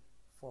Turkey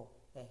for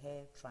a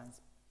hair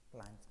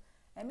transplant.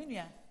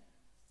 Eminia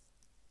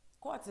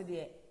court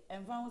there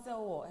and found say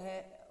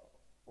hair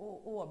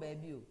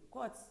baby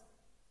court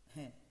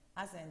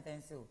a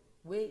sentence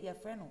we your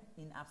friend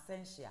in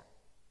absentia.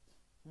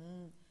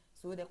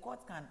 So the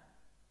court can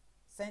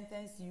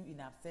sentence you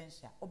in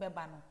absentia.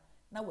 Obebano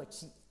na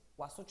wachi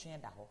waso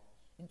twen da ho.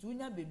 Nti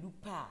unya bedu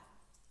pa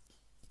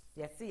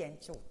ye se ye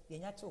nchew ye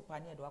nya chew pa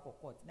ne do akọ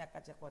court na ka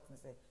che court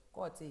say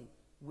court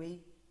we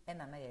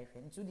ena na ye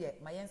hwe nti de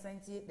my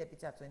sentie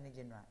Deputy Attorney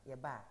General ye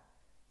ba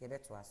ye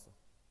beto aso.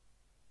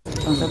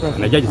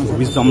 And the judge with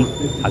wisdom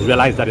has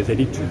realized that they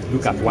need to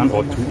look at one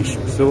or two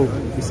issues. So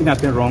you see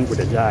nothing wrong with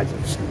the judge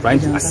trying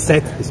to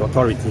assert his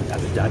authority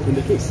as a judge in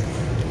the case.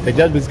 The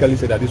judge basically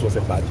said that this was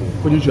a bad thing.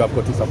 Couldn't you have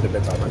gotten something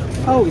better?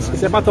 Oh,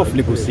 it's a matter of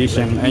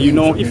negotiation. And you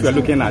know, if you are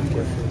looking at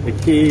a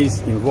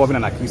case involving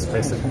an accused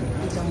person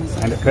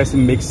and the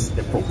person makes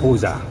a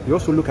proposal, you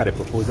also look at the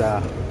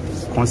proposal,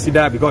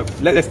 consider,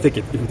 because let's take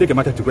it. If you take a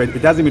matter to court,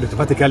 it doesn't mean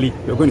automatically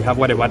you're going to have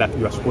whatever that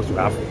you are supposed to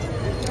have.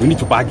 We need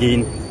to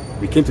bargain.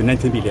 We came to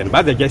 90 million,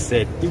 but they just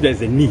said if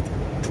there's a need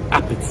to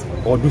up it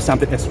or do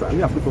something extra, we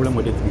have no problem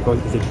with it because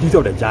it's a duty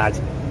of the judge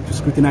to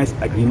scrutinize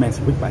agreements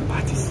with by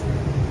parties.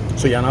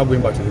 So you are now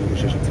going back to the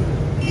negotiation team?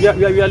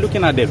 We are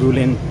looking at the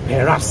ruling.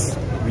 Perhaps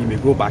we may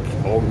go back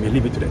or we may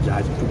leave it to the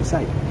judge to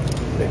decide.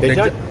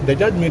 The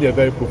judge made a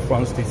very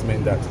profound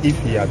statement that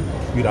if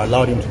we'd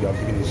allowed him to have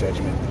given his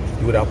judgment,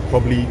 he would have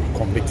probably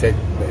convicted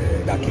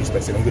the accused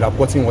person and would have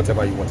gotten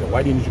whatever he wanted.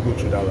 Why didn't you go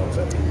through that route?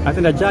 I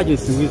think the judge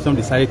in wisdom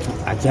decided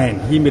to adjourn.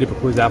 He made a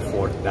proposal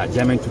for the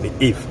adjournment to the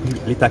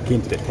 8th, later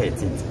came to the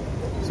 13th.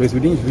 So it's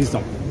within his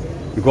wisdom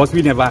because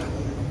we never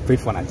prayed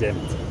for an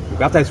adjournment.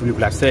 After we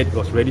would have said he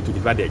was ready to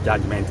divide the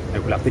judgment and we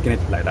would have taken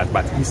it like that,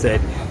 but he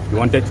said he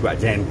wanted to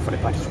adjourn for the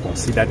parties to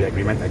consider the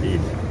agreement again.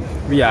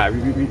 We are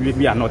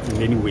not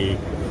in any way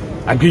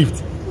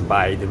aggrieved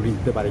by the ruling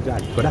by the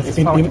judge. But that's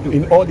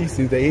in all these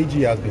things, the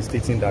AG has been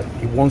stating that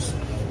he wants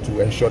to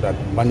ensure that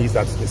money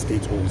that the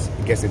state owes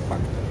gets it back.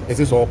 Is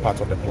this all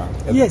part of the plan?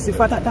 Yes, in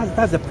fact,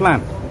 that's the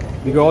plan.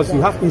 Because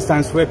you have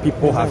instances where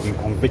people have been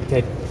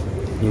convicted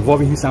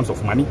involving huge sums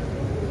of money.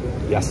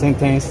 They are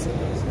sentenced,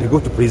 they go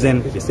to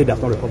prison, they say they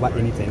have not recovered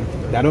anything.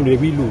 They don't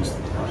really lose.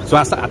 So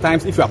at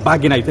times, if you are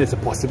bargaining, you think there's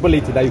a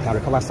possibility that you can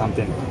recover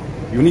something,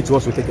 you need to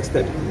also take a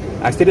step.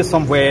 I stated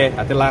somewhere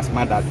at the last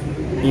month that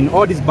in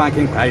all this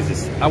banking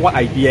crisis, our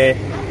idea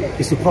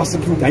is to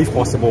prosecute and, if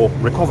possible,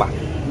 recover.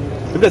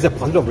 If there's a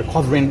possibility of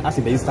recovering, as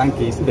in the instant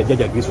case, if the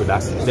judge agrees with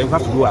us, then we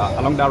have to go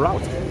along that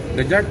route.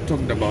 The judge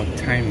talked about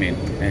timing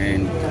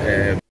and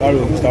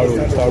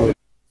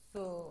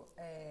So,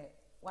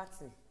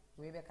 what's it?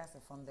 Rebecca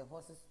said from the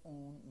horse's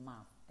own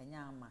mouth,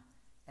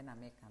 and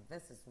American.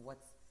 This is what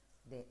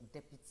the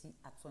Deputy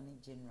Attorney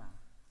General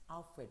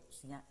Alfred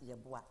Tua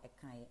Yeboah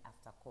Ekai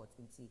after court.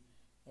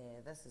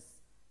 This is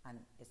an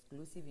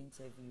exclusive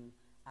interview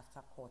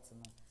after court.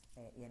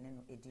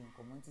 Yeneno edin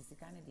community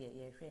sikane de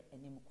yehwe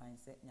enim kwan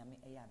se nyame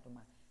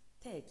eyadoma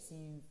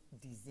 13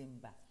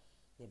 December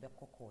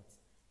yebeko court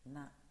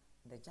na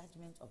the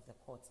judgment of the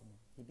court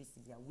yebesi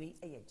bia we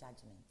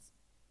judgment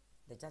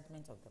the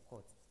judgment of the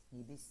court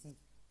yebesi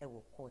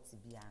ewo court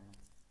bia no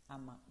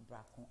ama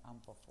brako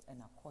ampofo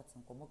na court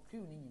nkomo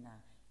crew ni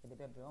nyina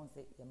yebebe on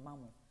say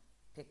yemamu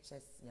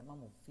pictures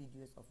yemamu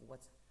videos of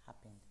what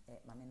happened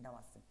mamenda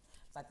wase.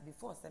 But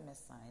before say me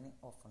sign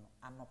off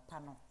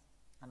no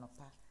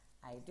anopa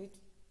I did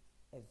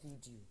a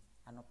video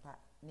anopa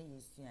ne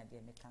yesu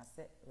ade me can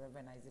say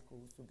Reverend Isaac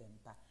Owusu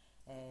Bempa.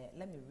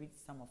 Let me read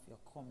some of your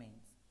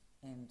comments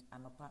and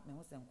anopa me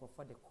hu say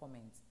for the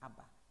comments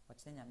aba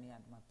ochenya me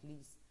aduma.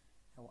 Please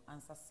I will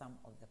answer some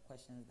of the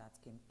questions that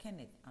came.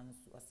 Kenneth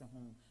answer say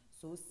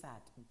so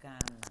sad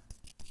Ghana.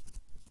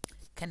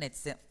 Kenneth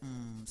said,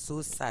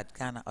 so sad,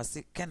 Ghana. I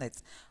say,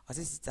 Kenneth, I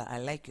say, sister, I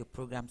like your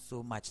program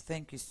so much.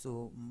 Thank you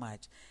so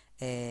much.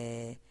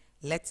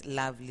 Let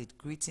love lead.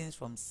 Greetings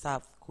from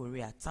South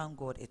Korea. Thank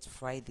God it's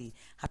Friday.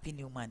 Happy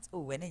New Month. Oh,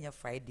 when is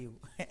Friday?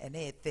 And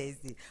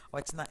Thursday.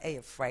 What's not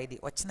a Friday?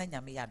 What's not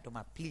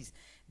Doma? Please,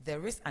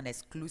 there is an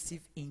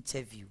exclusive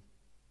interview.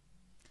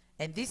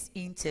 And this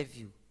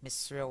interview,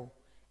 Miss Rel,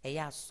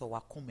 so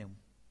wakumem.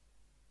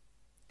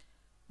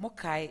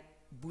 Mokai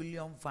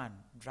Bullion Van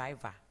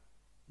driver.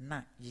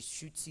 Na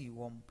yeshuti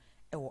wom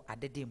ewo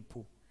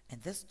adedempo,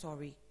 and this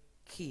story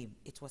came.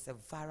 It was a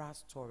viral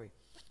story.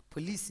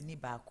 Police ni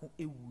baako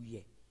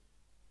ewuye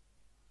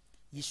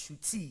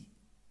yeshuti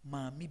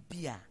maami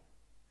bia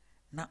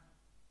na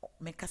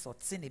meka so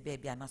tse ne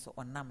baby anaso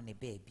onam ne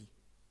baby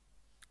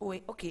Oh,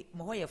 okay,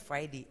 Mohoya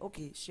Friday.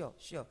 Okay, sure.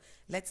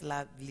 Let's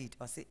lead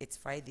or say it's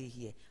Friday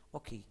here.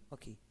 Okay.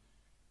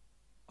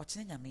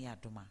 Ochine nyame ya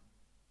doma.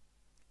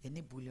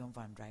 Any bullion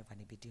van drive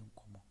and be dim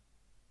komo.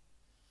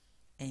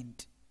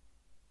 And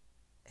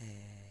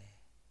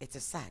it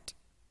is sad.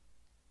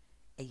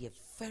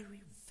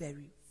 Very,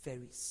 very,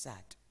 very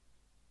sad.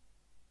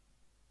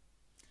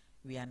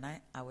 We are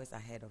 9 hours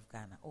ahead of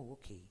Ghana. Oh,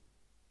 okay.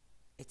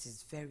 It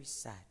is very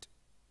sad.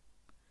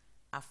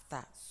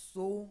 After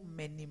so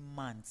many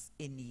months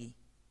in year,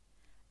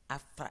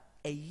 after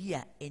a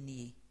year in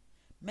year,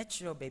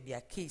 metro baby a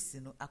case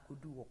I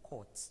could do a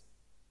court.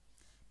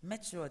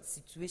 Metro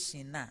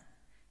situation na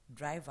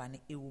driver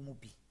ni ewu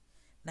bi.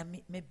 Na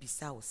me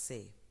bisa o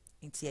say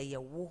inti ye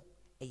wo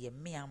ye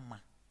me ama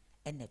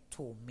ene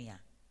to me a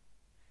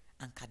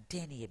anka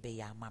den ye be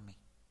ya ama me.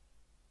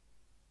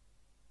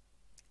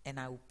 And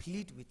I will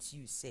plead with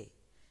you, say,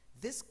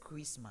 this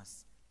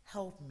Christmas,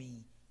 help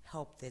me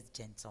help this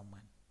gentleman.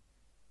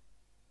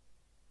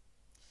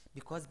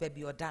 Because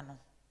Baby Oda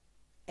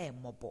no,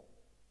 mobo.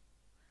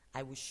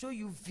 I will show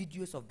you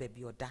videos of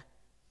Baby Oda,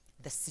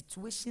 the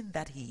situation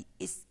that he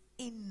is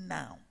in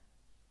now.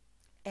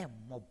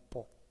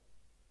 Mobo.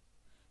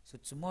 So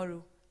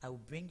tomorrow, I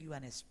will bring you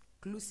an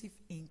exclusive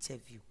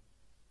interview.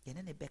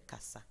 Yenene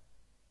bekasa.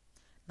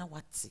 Na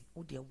wati,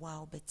 udi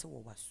wow bete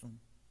wawasum.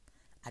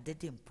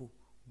 Adedempo.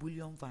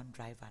 Bullion van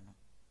driver no.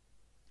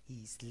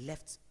 He is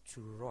left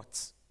to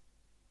rot.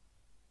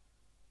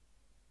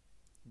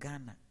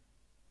 Ghana.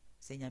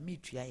 Se nyami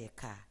tuya ye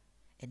ka.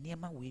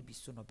 Enema we bi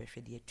so no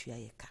behwe de tuya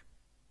ye ka.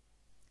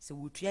 Se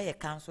wo tuya ye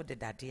ka nso de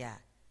dade a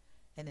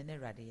ene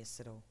rade ye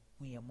sero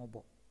hu ye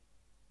mobo.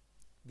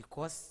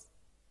 Because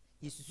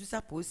yesusu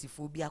sa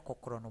posifo bi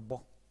akokoro no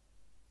bo.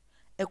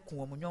 Ekun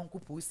omunyonko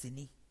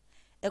posini.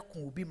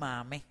 Ekun obi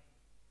maame.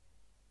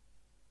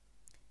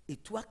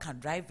 Etu aka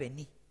driver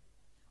ni.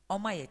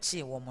 Oma ye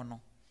chi womo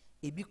no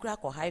ebi kura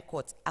ko high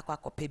court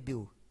akwakope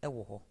bill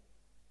ewo ho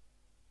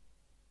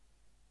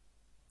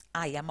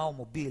ayama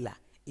omo bill a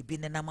ebi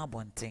nenam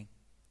abonten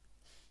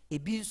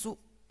ebi nso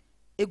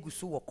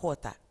egusu wo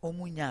court a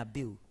omunya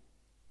bill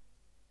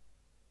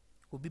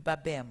obi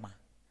babema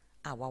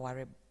a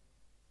waware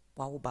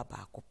wawo baba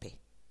akope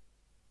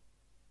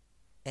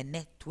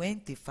ene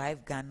 25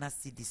 Ghana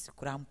cedis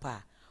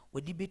krampa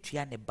odi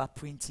betua ne ba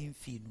printing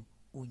fee no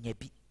onya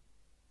bi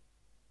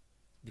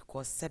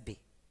because sebe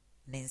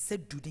nense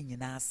dudi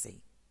nyina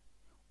ase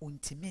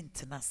untimi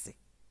ntena ase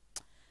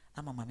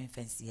ama mama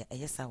fancy ya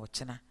eyesa wo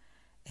chena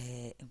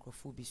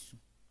nkrofo bisu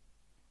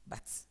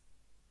but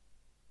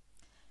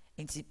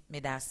enti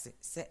medase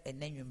se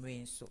enanwumre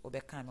nso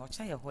obeka me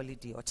ocha ye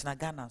holiday ochena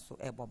Ghana so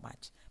ebo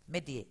match me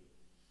de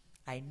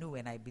I know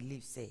and I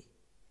believe say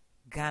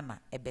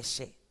Ghana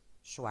ebehye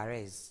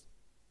Schwarz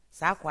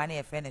sa kwa na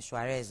ye fe ne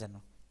Schwarz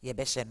no ye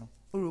behye no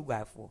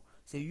Uruguay fo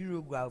say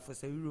Uruguay for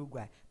say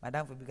Uruguay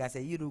madam for because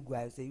say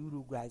Uruguay say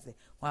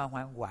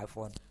one Guay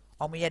for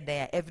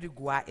there every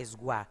Gua is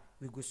Gua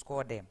we go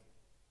score them.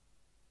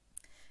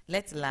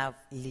 Let love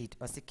lead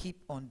or say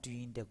keep on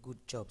doing the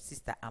good job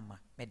sister Amma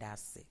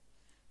medase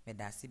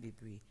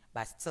bibri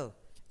but still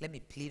let me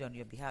plead on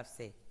your behalf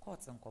say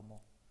courts and komo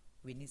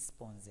we need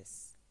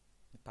sponsors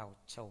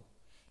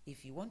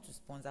if you want to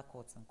sponsor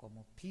courts and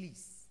komo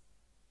please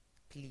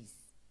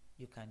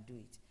you can do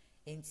it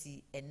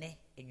enti ene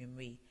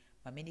enyumre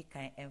mameni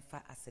kan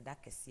emfa aseda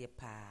kese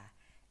pa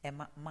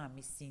ema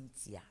mami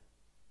Cynthia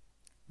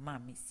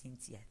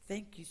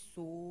thank you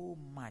so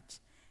much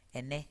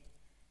ene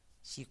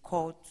she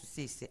called to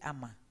say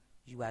Ama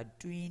you are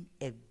doing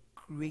a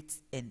great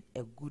and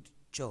a good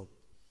job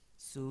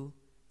so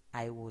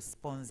I will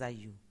sponsor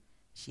you.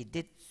 She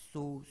did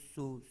so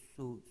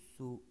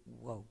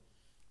well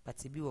but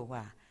to be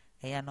wa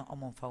eya no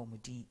omonfa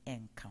omudin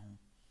enka ho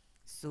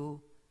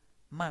so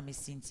mami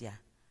Cynthia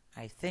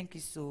I thank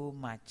you so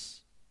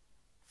much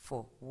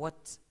for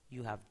what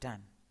you have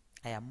done.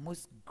 I am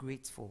most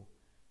grateful.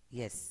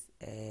 Yes,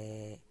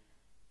 I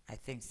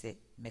think say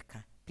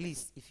Mecca.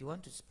 Please, if you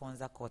want to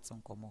sponsor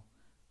Cotton Como,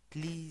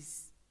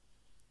 please,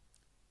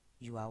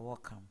 you are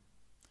welcome.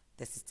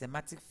 The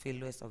systematic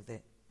failures of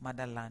the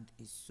motherland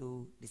is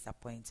so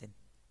disappointing.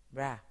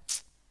 Bra,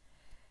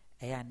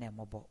 aya na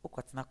mobo.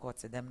 Ukotna court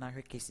them na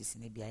her cases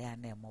in be aya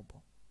na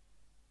mobo.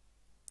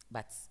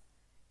 But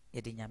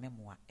yede nyame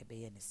moa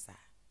ebeye ne sa.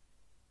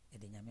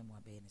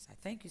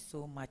 Thank you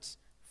so much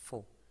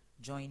for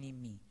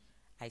joining me.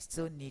 I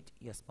still need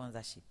your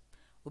sponsorship.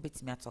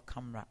 Ubetimi ato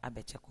camera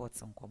abeche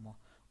courts nkomo.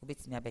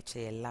 Ubetimi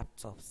abeche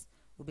laptops.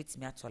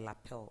 Ubetimi ato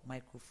lapel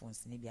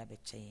microphones ni bi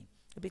abeche.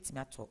 Ubetimi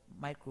ato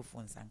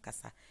microphones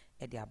ankasa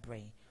e dia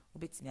brain.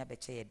 Ubetimi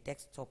abeche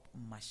desktop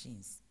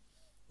machines.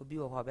 Obi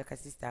wo abeka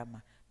sister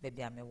ma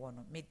baby ame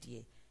wono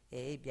medie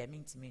bia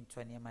mintimi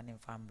ntwa ne ma ne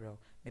mfambrel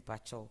me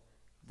pacho.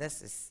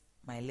 This is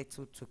my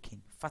little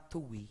token.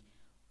 Fatowi.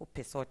 We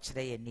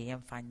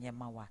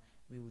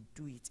will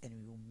do it and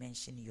we will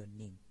mention your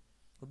name.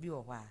 Obi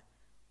owa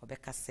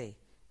obeka say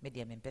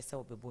media membesa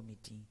obebo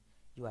meeting.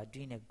 You are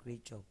doing a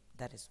great job.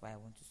 That is why I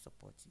want to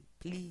support you.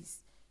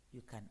 Please,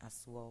 you can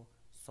as well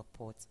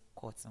support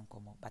court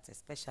nkomo, but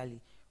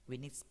especially we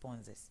need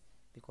sponsors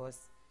because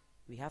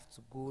we have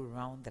to go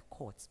around the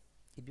court.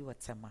 Ibi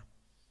watema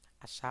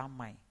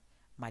Ashamai,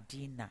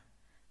 Madina,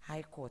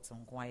 High Court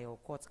nkwaya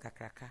court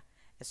kakraka,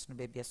 esno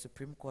baby a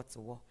Supreme Court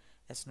wo,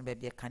 esno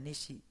baby a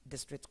Kaneshi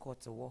District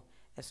Court wo,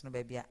 esno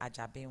baby a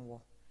Ajaben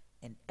wo,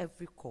 and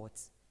every court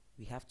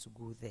we have to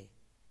go there.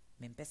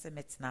 Mempese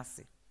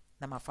metnase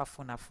na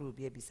mafafo na fro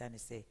bi ebisa ne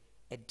say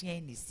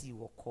edien ni si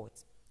wo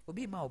court.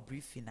 Obi ma o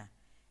briefing na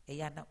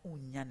eya na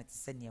unya ne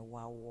tse ne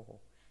wa wo.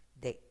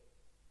 The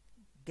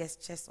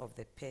gestures of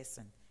the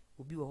person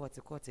obi wo hot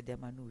court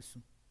dem na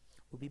osu.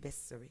 Obi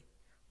besere,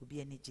 obi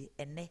enije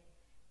ene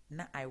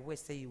na I wish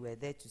say you were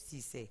there to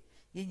see say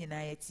ye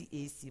nyina ye ti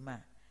AC ma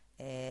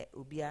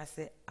obi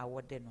ase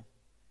awode no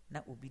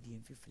na obi di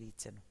mfifiri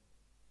te no.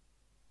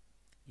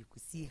 You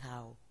could see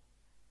how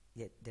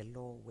the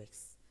law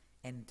works.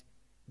 And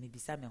maybe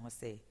some will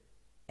say,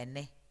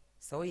 ene,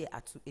 so ye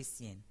Ato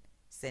Essien,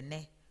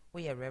 sene,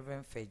 we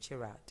Reverend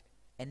Fitzgerald,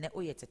 and ne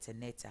oye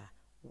teteneta,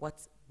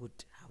 what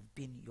would have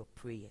been your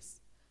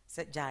prayers?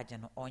 Said judge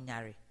and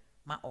onyare,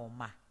 ma or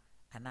ma,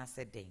 and I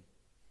said dame.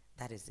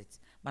 That is it.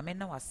 Ma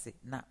mena was say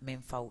na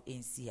menfau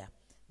ensia.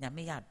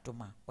 Nyame ya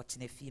doma,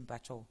 watching a film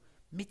patrol.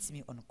 Meet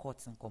me on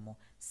court nkomo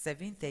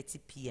 7:30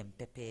 p.m.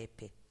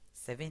 pepe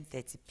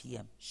 7:30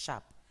 p.m.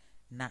 sharp.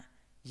 Na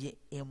ye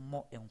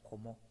emo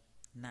enkomo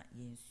na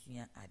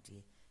yensua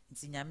ade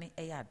nti nyame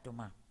eya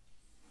adoma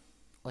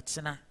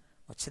ochena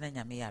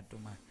nyame ya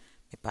adoma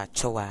me pa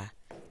chowa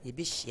ye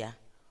behia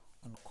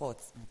on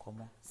court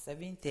nkomo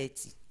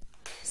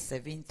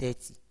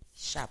 7:30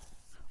 sharp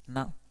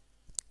na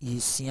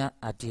yensua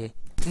ade.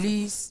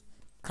 Please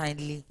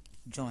kindly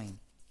join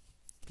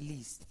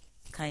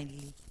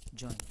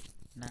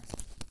na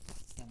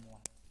emwa.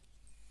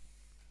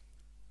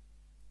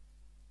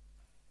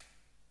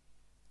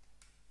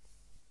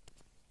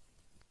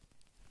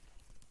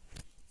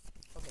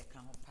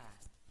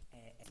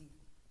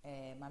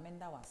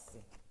 Mamenda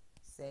wase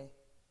se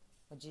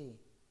oje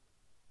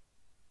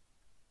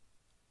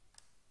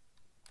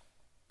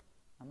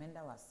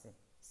Mamenda wase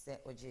se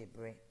oje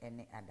bre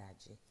ene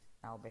adaje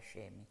na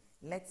obehwe me.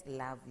 Let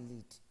love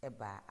lead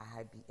eba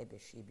ahabi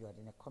ebehwe bi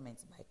ode ne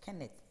comment by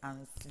Kenneth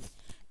Ansi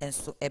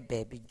enso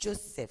ebaby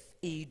Joseph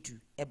Edu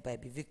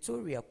ebaby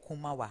Victoria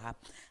Kuma waha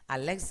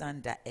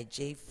Alexander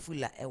Ej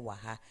Fula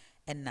ewaha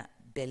ena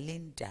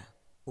Belinda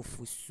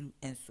Ofusu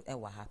enso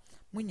ewaha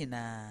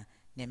munyina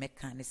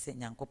Nemeka ne se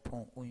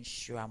Nyankopon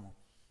onhyiamo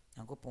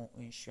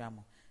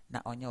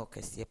na onye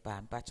okese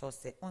pa mpacho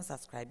se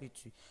unsubscribe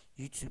to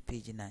YouTube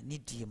page na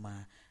nidie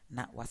ma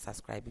na wa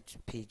subscribe to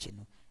page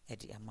no e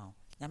di amount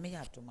nyame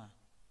ya adoma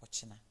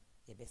ochina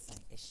ye besan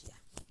ehia.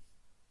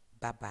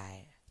 Bye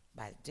bye.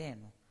 By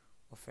then no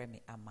ofre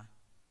me ama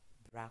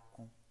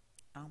brako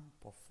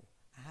ampofo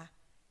aha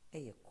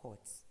eye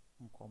court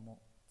nkomo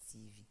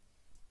TV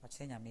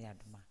ochina nyame ya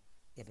adoma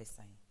ye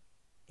besan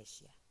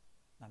ehia.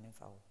 Mame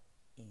fa wo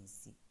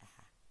insi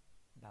aha.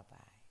 Bye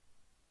bye.